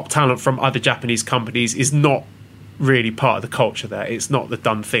top talent from other Japanese companies is not really part of the culture there. It's not the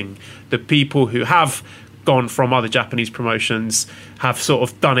done thing. The people who have gone from other Japanese promotions have sort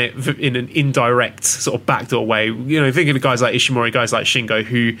of done it in an indirect sort of backdoor way. You know, thinking of guys like Ishimori, guys like Shingo,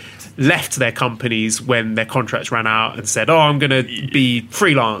 who left their companies when their contracts ran out and said, I'm going to be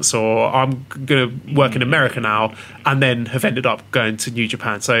freelance or I'm going to work in America now, and then have ended up going to New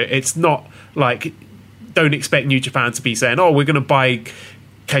Japan. So it's not like, don't expect New Japan to be saying, we're going to buy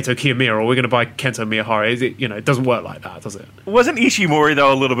Kaito Kiyomiya or we're going to buy Kento Miyahara. It doesn't work like that, does it? Wasn't Ishimori,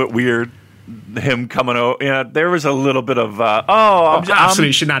 though, a little bit weird? Him coming over, there was a little bit of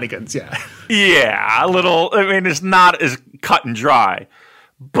absolute shenanigans, a little. I mean, it's not as cut and dry,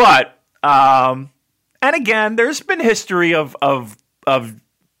 but and again, there's been history of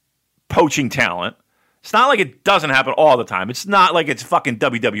poaching talent. It's not like it doesn't happen all the time. It's not like it's fucking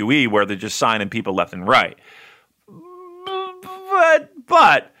WWE where they're just signing people left and right.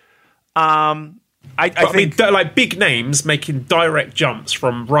 But I think like big names making direct jumps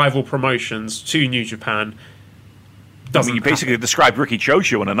from rival promotions to New Japan. You basically described Riki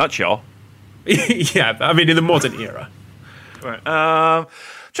Choshu in a nutshell. Yeah, I mean in the modern era. Right.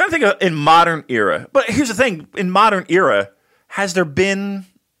 Trying to think of in modern era, but here's the thing: in modern era, has there been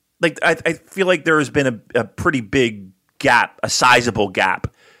like I feel like there has been a pretty big gap, a sizable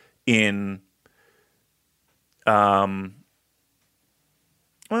gap in. Well,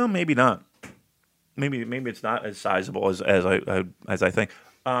 maybe not. Maybe it's not as sizable as I think.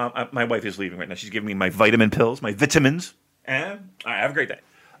 My wife is leaving right now. She's giving me my vitamin pills, my vitamins. And all right, have a great day.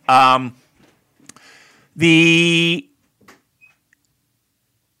 I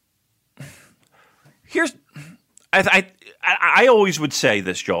always would say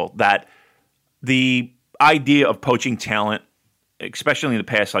this, Joel, that the idea of poaching talent, especially in the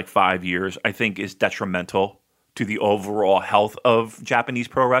past like 5 years, I think is detrimental to the overall health of Japanese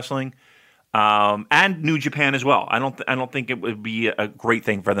pro wrestling. And New Japan as well. I don't think it would be a great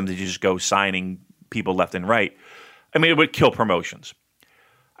thing for them to just go signing people left and right. I mean, it would kill promotions.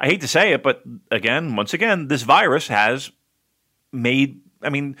 I hate to say it, but once again, this virus has made. I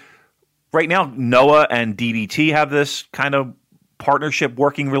mean, right now, Noah and DDT have this kind of partnership,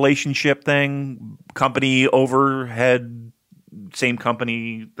 working relationship thing, company overhead, same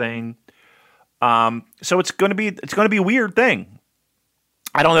company thing. So it's going to be a weird thing.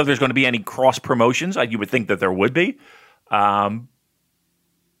 I don't know if there's going to be any cross promotions. You would think that there would be. I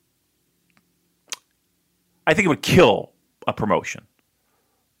think it would kill a promotion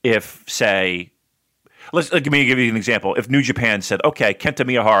if, say, let me give you an example. If New Japan said, "Okay, Kenta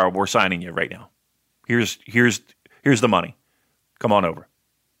Miyahara, we're signing you right now. Here's the money. Come on over."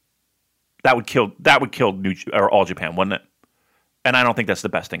 That would kill All Japan, wouldn't it? And I don't think that's the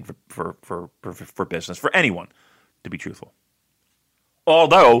best thing for business for anyone, to be truthful.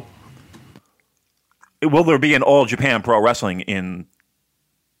 Although, will there be an All Japan Pro Wrestling in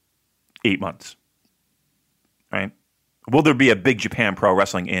 8 months? Right? Will there be a Big Japan Pro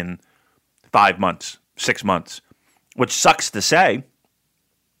Wrestling in 5 months, 6 months? Which sucks to say.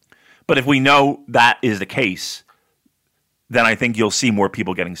 But if we know that is the case, then I think you'll see more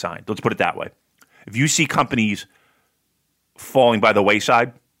people getting signed. Let's put it that way. If you see companies falling by the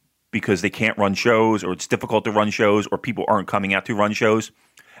wayside because they can't run shows or it's difficult to run shows or people aren't coming out to run shows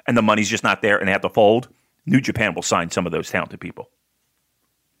and the money's just not there and they have to fold, New Japan will sign some of those talented people.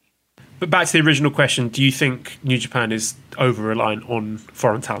 But back to the original question, do you think New Japan is over-reliant on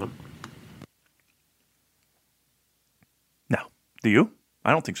foreign talent? No. Do you?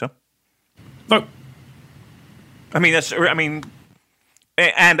 I don't think so. No. I mean,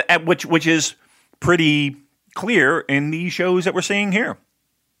 and which is pretty clear in the shows that we're seeing here,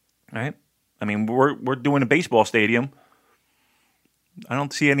 right? I mean, we're doing a baseball stadium. I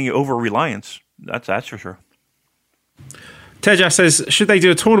don't see any over reliance. That's for sure. Teja says, should they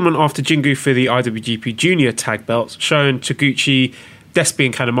do a tournament after Jingu for the IWGP Junior tag belts, showing Taguchi, Despi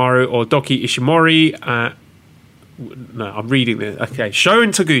and Kanemaru, or Doki Ishimori? No, I'm reading this. Okay,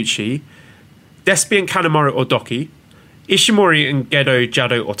 showing Taguchi, Despi and Kanemaru or Doki, Ishimori and Gedo,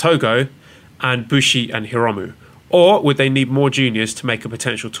 Jado or Togo, and Bushi and Hiromu. Or would they need more juniors to make a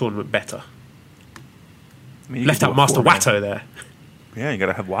potential tournament better? I mean, left out Master Wato there. Yeah, you got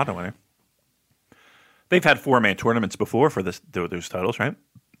to have Wato in there. They've had 4-man tournaments before for those titles, right?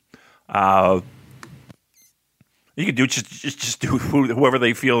 You could do just do whoever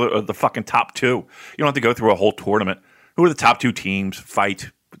they feel are the fucking top two. You don't have to go through a whole tournament. Who are the top 2 teams?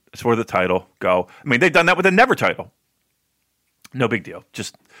 Fight for the title. Go. I mean, they've done that with the Never title. No big deal.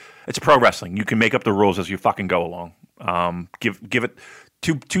 Just it's pro wrestling. You can make up the rules as you fucking go along. Give it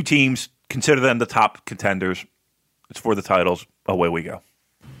two teams. Consider them the top contenders. It's for the titles. Away we go.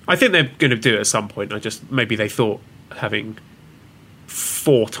 I think they're going to do it at some point. Maybe they thought having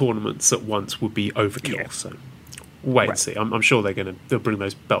 4 tournaments at once would be overkill. Yeah. So wait and see. I'm sure they'll bring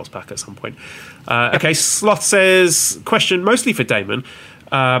those belts back at some point. Okay, Sloth says, question mostly for Damon.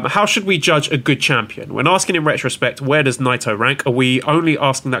 How should we judge a good champion? When asking in retrospect, where does Naito rank? Are we only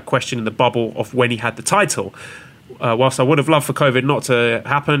asking that question in the bubble of when he had the title? Whilst I would have loved for COVID not to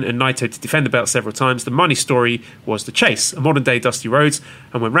happen and Naito to defend the belt several times, the money story was the chase, a modern-day Dusty Rhodes.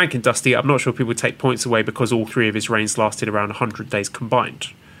 And when ranking Dusty, I'm not sure people would take points away because all 3 of his reigns lasted around 100 days combined.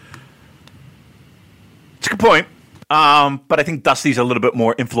 It's a good point. But I think Dusty's a little bit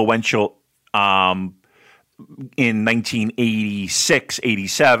more influential in 1986,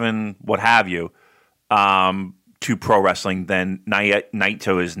 87, what have you, to pro wrestling than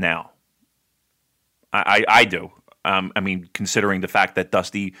Naito is now. I do. I mean, considering the fact that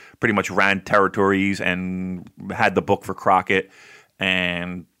Dusty pretty much ran territories and had the book for Crockett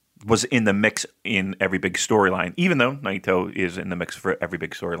and was in the mix in every big storyline, even though Naito is in the mix for every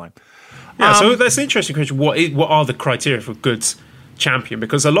big storyline. Yeah, so that's an interesting question. What are the criteria for good champion?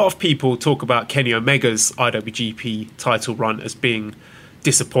 Because a lot of people talk about Kenny Omega's IWGP title run as being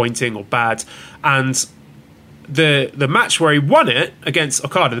disappointing or bad, and the match where he won it against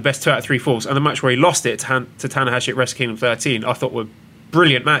Okada, the best 2 out of 3 falls, and the match where he lost it to Tanahashi at Wrestle Kingdom 13, I thought were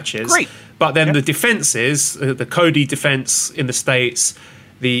brilliant matches. Great. But then the defenses, the Cody defense in the States,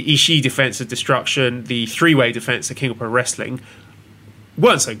 the Ishii defense of Destruction, the 3-way defense of King of Pro Wrestling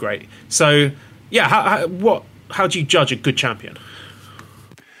weren't so great. So, yeah, how do you judge a good champion?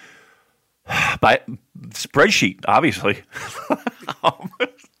 By spreadsheet, obviously.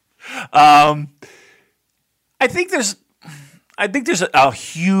 I think there's a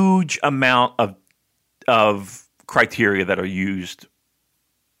huge amount of criteria that are used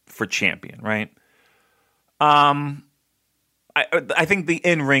for champion, right? I think the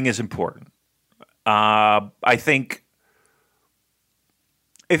in-ring is important. I think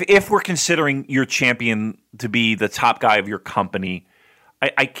if we're considering your champion to be the top guy of your company,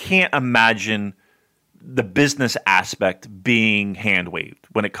 I can't imagine the business aspect being hand-waved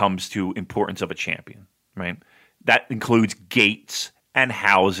when it comes to importance of a champion, right? That includes gates and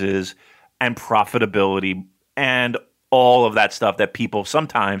houses and profitability and all of that stuff that people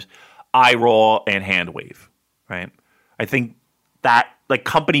sometimes eye roll and hand wave, right? I think that like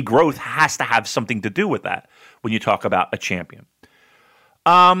company growth has to have something to do with that when you talk about a champion.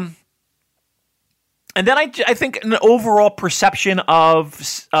 And then I think an overall perception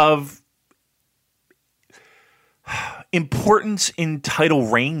of importance in title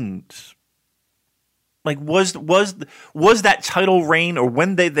reigns. Like was that title reign, or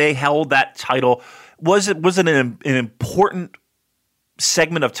when they held that title, was it an important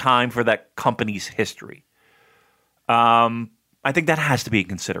segment of time for that company's history? I think that has to be a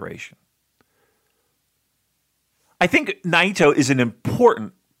consideration. I think Naito is an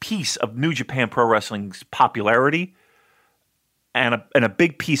important piece of New Japan Pro Wrestling's popularity and a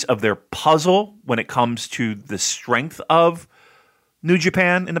big piece of their puzzle when it comes to the strength of New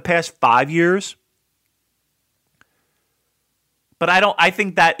Japan in the past 5 years. But I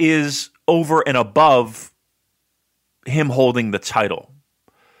think that is over and above him holding the title.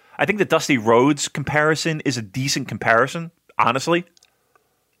 I think the Dusty Rhodes comparison is a decent comparison, honestly.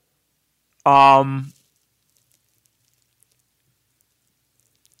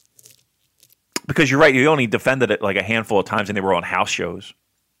 Because you're right, you only defended it like a handful of times and they were on house shows.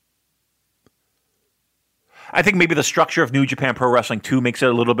 I think maybe the structure of New Japan Pro Wrestling too makes it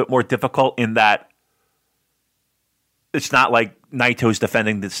a little bit more difficult in that it's not like Naito's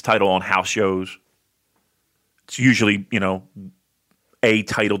defending this title on house shows. It's usually, a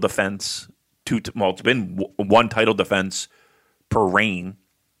title defense. It's been one title defense per reign.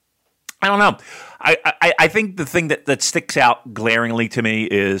 I don't know. I think the thing that sticks out glaringly to me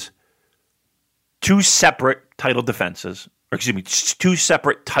is two separate title defenses, or excuse me, two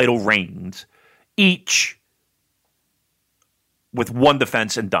separate title reigns, each with one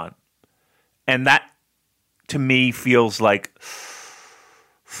defense and done. And that, to me, feels like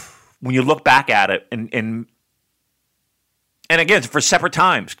when you look back at it, and again, for separate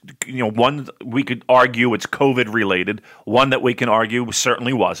times, one we could argue it's COVID related, one that we can argue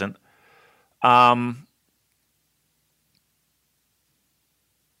certainly wasn't. I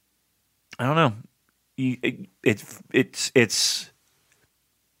don't know. It's.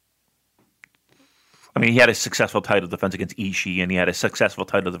 I mean, he had a successful title defense against Ishii, and he had a successful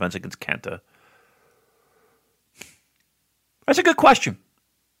title defense against Kenta. That's a good question.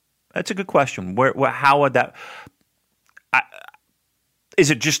 How would that? Is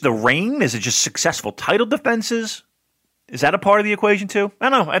it just the reign? Is it just successful title defenses? Is that a part of the equation too? I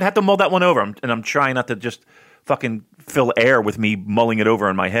don't know. I'd have to mull that one over, and I'm trying not to just fucking fill air with me mulling it over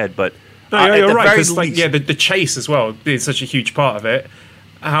in my head. But no, you're right. Because the chase as well is such a huge part of it.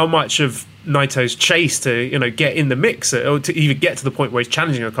 How much of Naito's chase to get in the mix, or to even get to the point where he's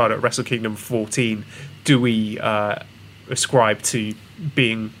challenging Okada at Wrestle Kingdom 14, do we ascribe to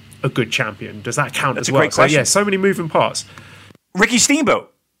being a good champion? Does that count as well? Great question. So many moving parts. Ricky Steamboat.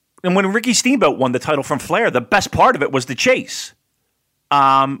 And when Ricky Steamboat won the title from Flair, the best part of it was the chase.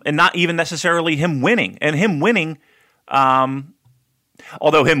 And not even necessarily him winning. And him winning,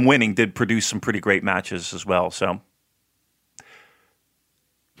 although him winning did produce some pretty great matches as well. So,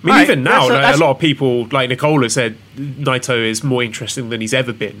 I mean, even now, a lot of people, like Nicola said, Naito is more interesting than he's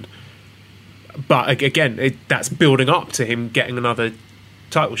ever been. But again, that's building up to him getting another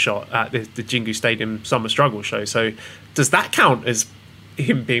title shot at the Jingu Stadium Summer Struggle show. So does that count as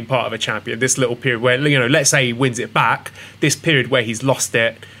him being part of a champion? This little period where, let's say he wins it back, this period where he's lost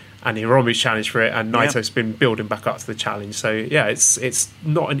it and Hiromu's challenged for it and Naito's been building back up to the challenge. So yeah, it's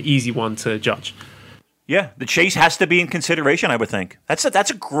not an easy one to judge. Yeah, the chase has to be in consideration, I would think. That's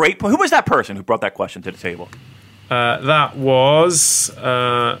a great point. Who was that person who brought that question to the table? That was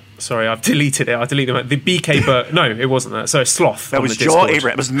sorry, I've deleted it. I deleted it. The BK, but no, it wasn't that. So Sloth. That was Joel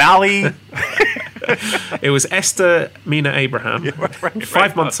Abraham. It was Mally. It was Esther Mina Abraham. Yeah, right,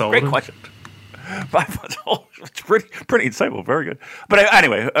 5 months old. Great question. 5 months old. It's pretty insightful. Very good. But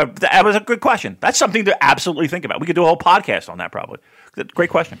anyway, that was a good question. That's something to absolutely think about. We could do a whole podcast on that probably. Great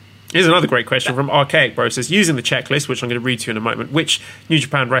question. Here's another great question from Archaic Bro. Says, using the checklist, which I'm going to read to you in a moment, which New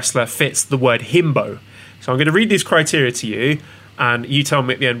Japan wrestler fits the word himbo? So I'm going to read these criteria to you, and you tell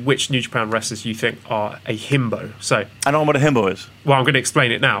me at the end which New Japan wrestlers you think are a himbo. So I don't know what a himbo is. Well, I'm going to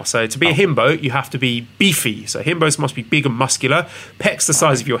explain it now. So to be a himbo, you have to be beefy. So himbos must be big and muscular. Pecs the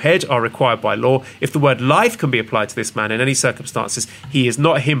size of your head are required by law. If the word life can be applied to this man in any circumstances, he is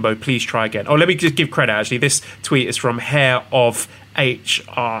not a himbo. Please try again. Oh, let me just give credit, actually. This tweet is from Hair of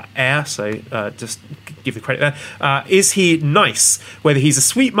HRR, so just give the credit there. Is he nice? Whether he's a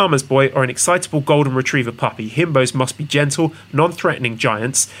sweet mama's boy or an excitable golden retriever puppy, himbos must be gentle, non-threatening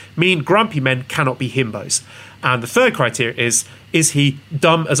giants. Mean, grumpy men cannot be himbos. And the third criteria is he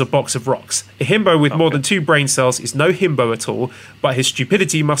dumb as a box of rocks? A himbo with more than 2 brain cells is no himbo at all, but his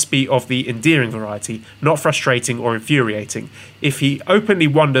stupidity must be of the endearing variety, not frustrating or infuriating. If he openly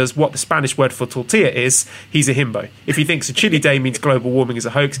wonders what the Spanish word for tortilla is, he's a himbo. If he thinks a chilly day means global warming is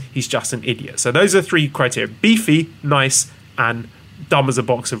a hoax, he's just an idiot. So those are 3 criteria: beefy, nice, and dumb as a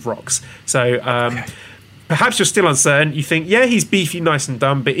box of rocks. So perhaps you're still uncertain. You think, yeah, he's beefy, nice and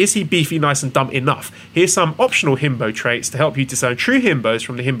dumb, but is he beefy, nice and dumb enough? Here's some optional himbo traits to help you discern true himbos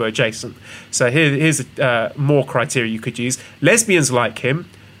from the himbo adjacent. So here's more criteria you could use. Lesbians like him,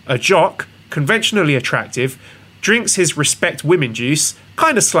 a jock, conventionally attractive, drinks his respect women juice,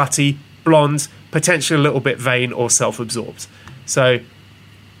 kind of slutty, blonde, potentially a little bit vain or self-absorbed. So,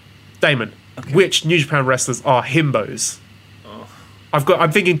 Damon, which New Japan wrestlers are himbos?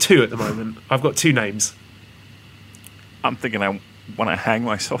 I'm thinking 2 at the moment. I've got 2 names. I'm thinking I want to hang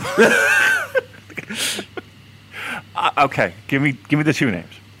myself. Okay, give me the 2 names.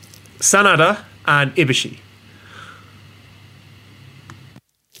 Sanada and Ibushi.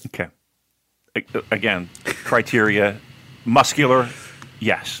 Okay. Again, criteria: muscular,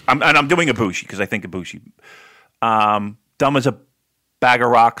 yes. I'm doing Ibushi because I think Ibushi. Dumb as a bag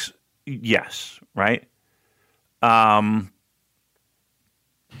of rocks, yes. Right. And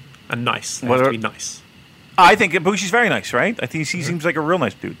nice. They have to be nice. I think Ibushi's very nice, right? I think he seems like a real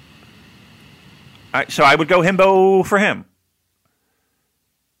nice dude. All right, so I would go Himbo for him.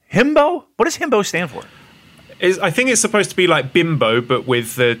 Himbo? What does Himbo stand for? I think it's supposed to be like bimbo, but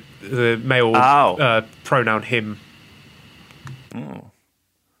with the male pronoun him. Oh.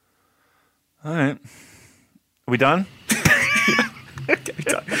 All right. Are we done?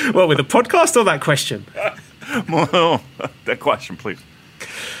 Well, with the podcast or that question? That question, please.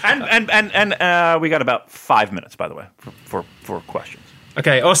 And we got about 5 minutes, by the way, for questions.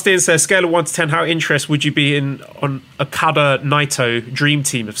 Okay, Austin says, scale of 1 to 10, how interested would you be in on Okada Naito dream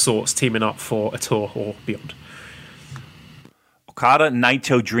team of sorts teaming up for a tour or beyond? Okada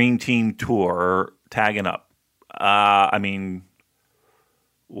Naito dream team tour tagging up. I mean,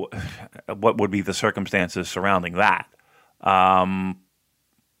 what would be the circumstances surrounding that? No,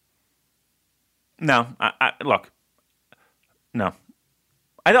 look, no.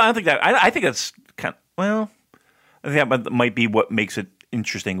 I don't think that. I think that's kind of, well, I think that might be what makes it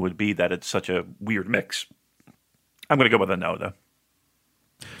interesting would be that it's such a weird mix. I'm going to go with a no, though.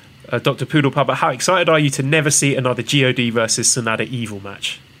 Dr. Poodle Papa, how excited are you to never see another GOD versus Sonata Evil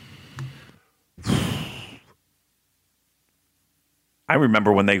match? I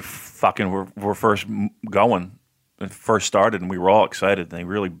remember when they fucking were first going, first started, and we were all excited. And they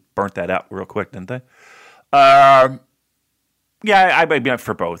really burnt that out real quick, didn't they? Yeah, I'd be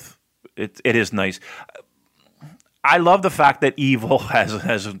for both. It is nice. I love the fact that Evil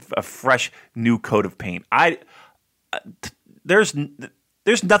has a fresh new coat of paint. There's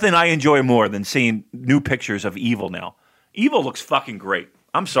nothing I enjoy more than seeing new pictures of Evil now. Evil looks fucking great.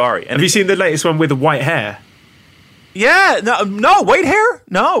 I'm sorry. And have you seen the latest one with the white hair? Yeah, no, white hair?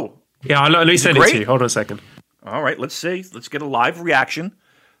 No. Yeah, let me send it to you. Hold on a second. All right, let's see. Let's get a live reaction,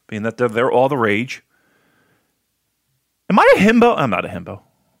 being that they're all the rage. Am I a himbo? I'm not a himbo.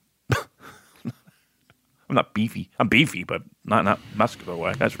 I'm not beefy. I'm beefy, but not muscular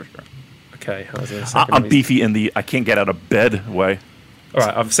way. That's for sure. Okay, I'm beefy in the I can't get out of bed way. All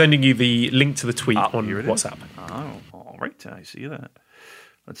right, I'm sending you the link to the tweet on WhatsApp. Oh, all right, I see that.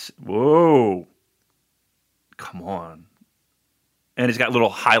 Whoa. Come on. And he's got little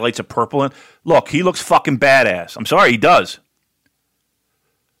highlights of purple in. Look, he looks fucking badass. I'm sorry, he does.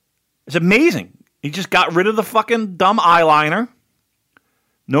 It's amazing. He just got rid of the fucking dumb eyeliner.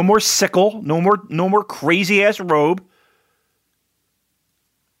 No more sickle. No more crazy ass robe.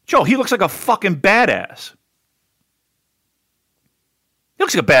 Joe, he looks like a fucking badass. He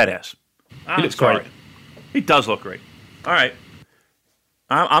looks like a badass. He looks great. He does look great. All right.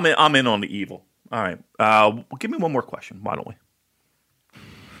 I'm in on the Evil. All right. Give me one more question. Why don't we?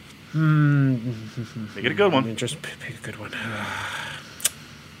 Make it a good one. Just pick a good one.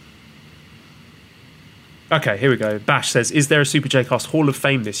 Okay, here we go. Bash says, is there a Super J-Cast Hall of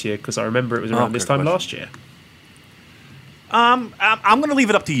Fame this year? Because I remember it was around this time last year. I'm going to leave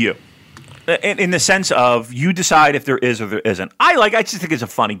it up to you. In the sense of you decide if there is or there isn't. I just think it's a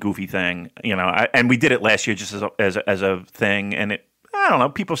funny, goofy thing, and we did it last year just as a thing, and I don't know,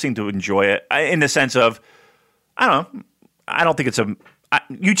 people seem to enjoy it in the sense of, I don't know, I don't think it's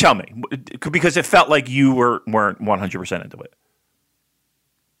you tell me, because it felt like you weren't 100% into it.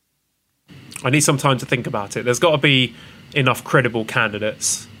 I need some time to think about it. There's got to be enough credible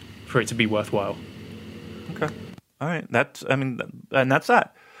candidates for it to be worthwhile. Okay. All right. That's that. That's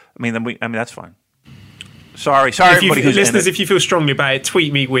fine. Sorry, everybody who's listeners. If you feel strongly about it,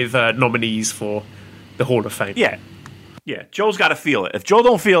 tweet me with nominees for the Hall of Fame. Yeah. Joel's got to feel it. If Joel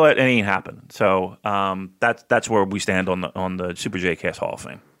don't feel it, it ain't happening. So that's where we stand on the Super J-Cast Hall of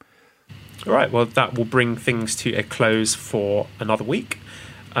Fame. All right. Well, that will bring things to a close for another week,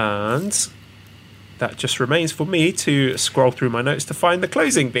 and that just remains for me to scroll through my notes to find the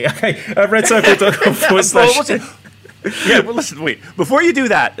closing bit. Okay, redcircle.com/. Yeah, well, listen, wait. Before you do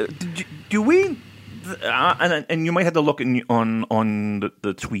that, do we? And you might have to look on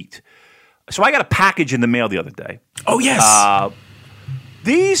the tweet. So I got a package in the mail the other day. Oh yes.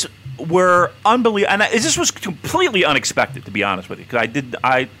 These were unbelievable, and this was completely unexpected, to be honest with you, because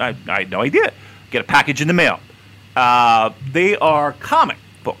I had no idea. Get a package in the mail. They are comic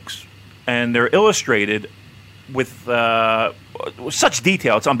books, and they're illustrated with such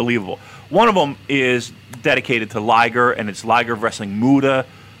detail. It's unbelievable. One of them is dedicated to Liger, and it's Liger Wrestling Muda,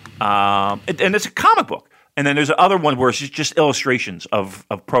 and it's a comic book. And then there's another one where it's just illustrations of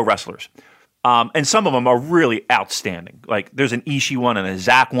pro wrestlers. And some of them are really outstanding. Like there's an Ishii one and a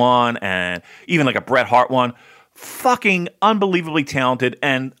Zack one and even like a Bret Hart one. Fucking unbelievably talented,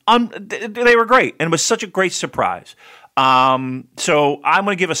 and they were great. And it was such a great surprise. So I'm going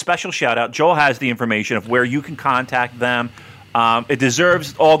to give a special shout out. Joel has the information of where you can contact them. It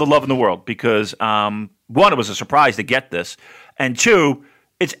deserves all the love in the world because one, it was a surprise to get this, and two,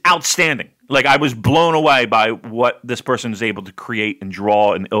 it's outstanding. Like, I was blown away by what this person is able to create and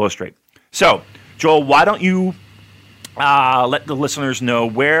draw and illustrate. So, Joel, why don't you let the listeners know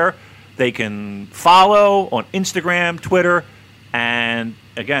where they can follow on Instagram, Twitter, and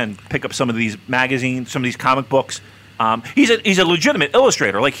again, pick up some of these magazines, some of these comic books. He's a legitimate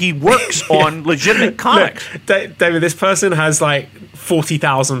illustrator. Like, he works on legitimate comics. Look, David, this person has like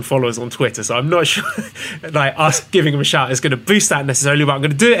 40,000 followers on Twitter, so I'm not sure like us giving him a shout is going to boost that necessarily, but I'm going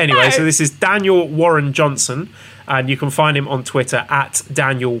to do it anyway. So this is Daniel Warren Johnson, and you can find him on Twitter at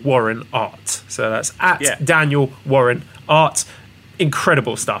Daniel Warren Art. So that's at Daniel Warren Art.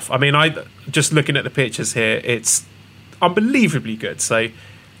 Incredible stuff. I mean, I just looking at the pictures here, it's unbelievably good. So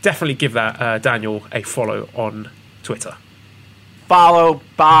definitely give that Daniel a follow on Twitter. Follow,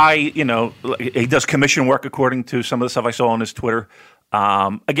 buy, he does commission work according to some of the stuff I saw on his Twitter.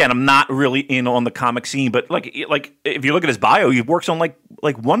 Again, I'm not really in on the comic scene, but like if you look at his bio, he works on like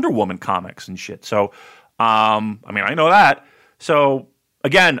Wonder Woman comics and shit. So, I mean, I know that. So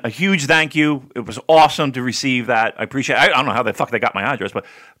again, a huge thank you. It was awesome to receive that. I appreciate it. I don't know how the fuck they got my address, but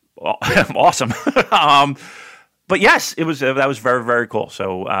awesome. But yes, that was very, very cool.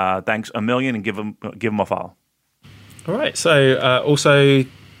 So thanks a million, and give him a follow. All right. So also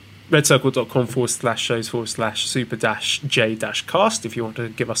redcircle.com/shows/super-j-cast if you want to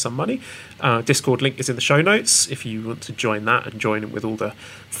give us some money. Discord link is in the show notes if you want to join that and join in with all the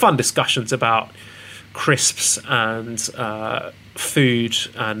fun discussions about crisps and food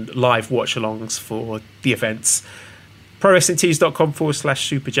and live watch-alongs for the events.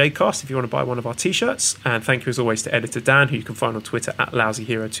 ProWrestlingTees.com/SuperJcast if you want to buy one of our t-shirts. And thank you as always to editor Dan, who you can find on Twitter at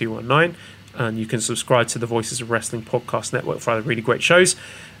LousyHero219. And you can subscribe to the Voices of Wrestling podcast network for other really great shows.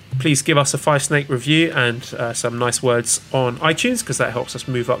 Please give us a 5-snake review and some nice words on iTunes, because that helps us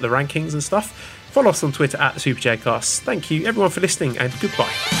move up the rankings and stuff. Follow us on Twitter at SuperJcast. Thank you everyone for listening, and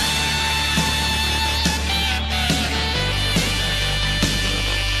goodbye.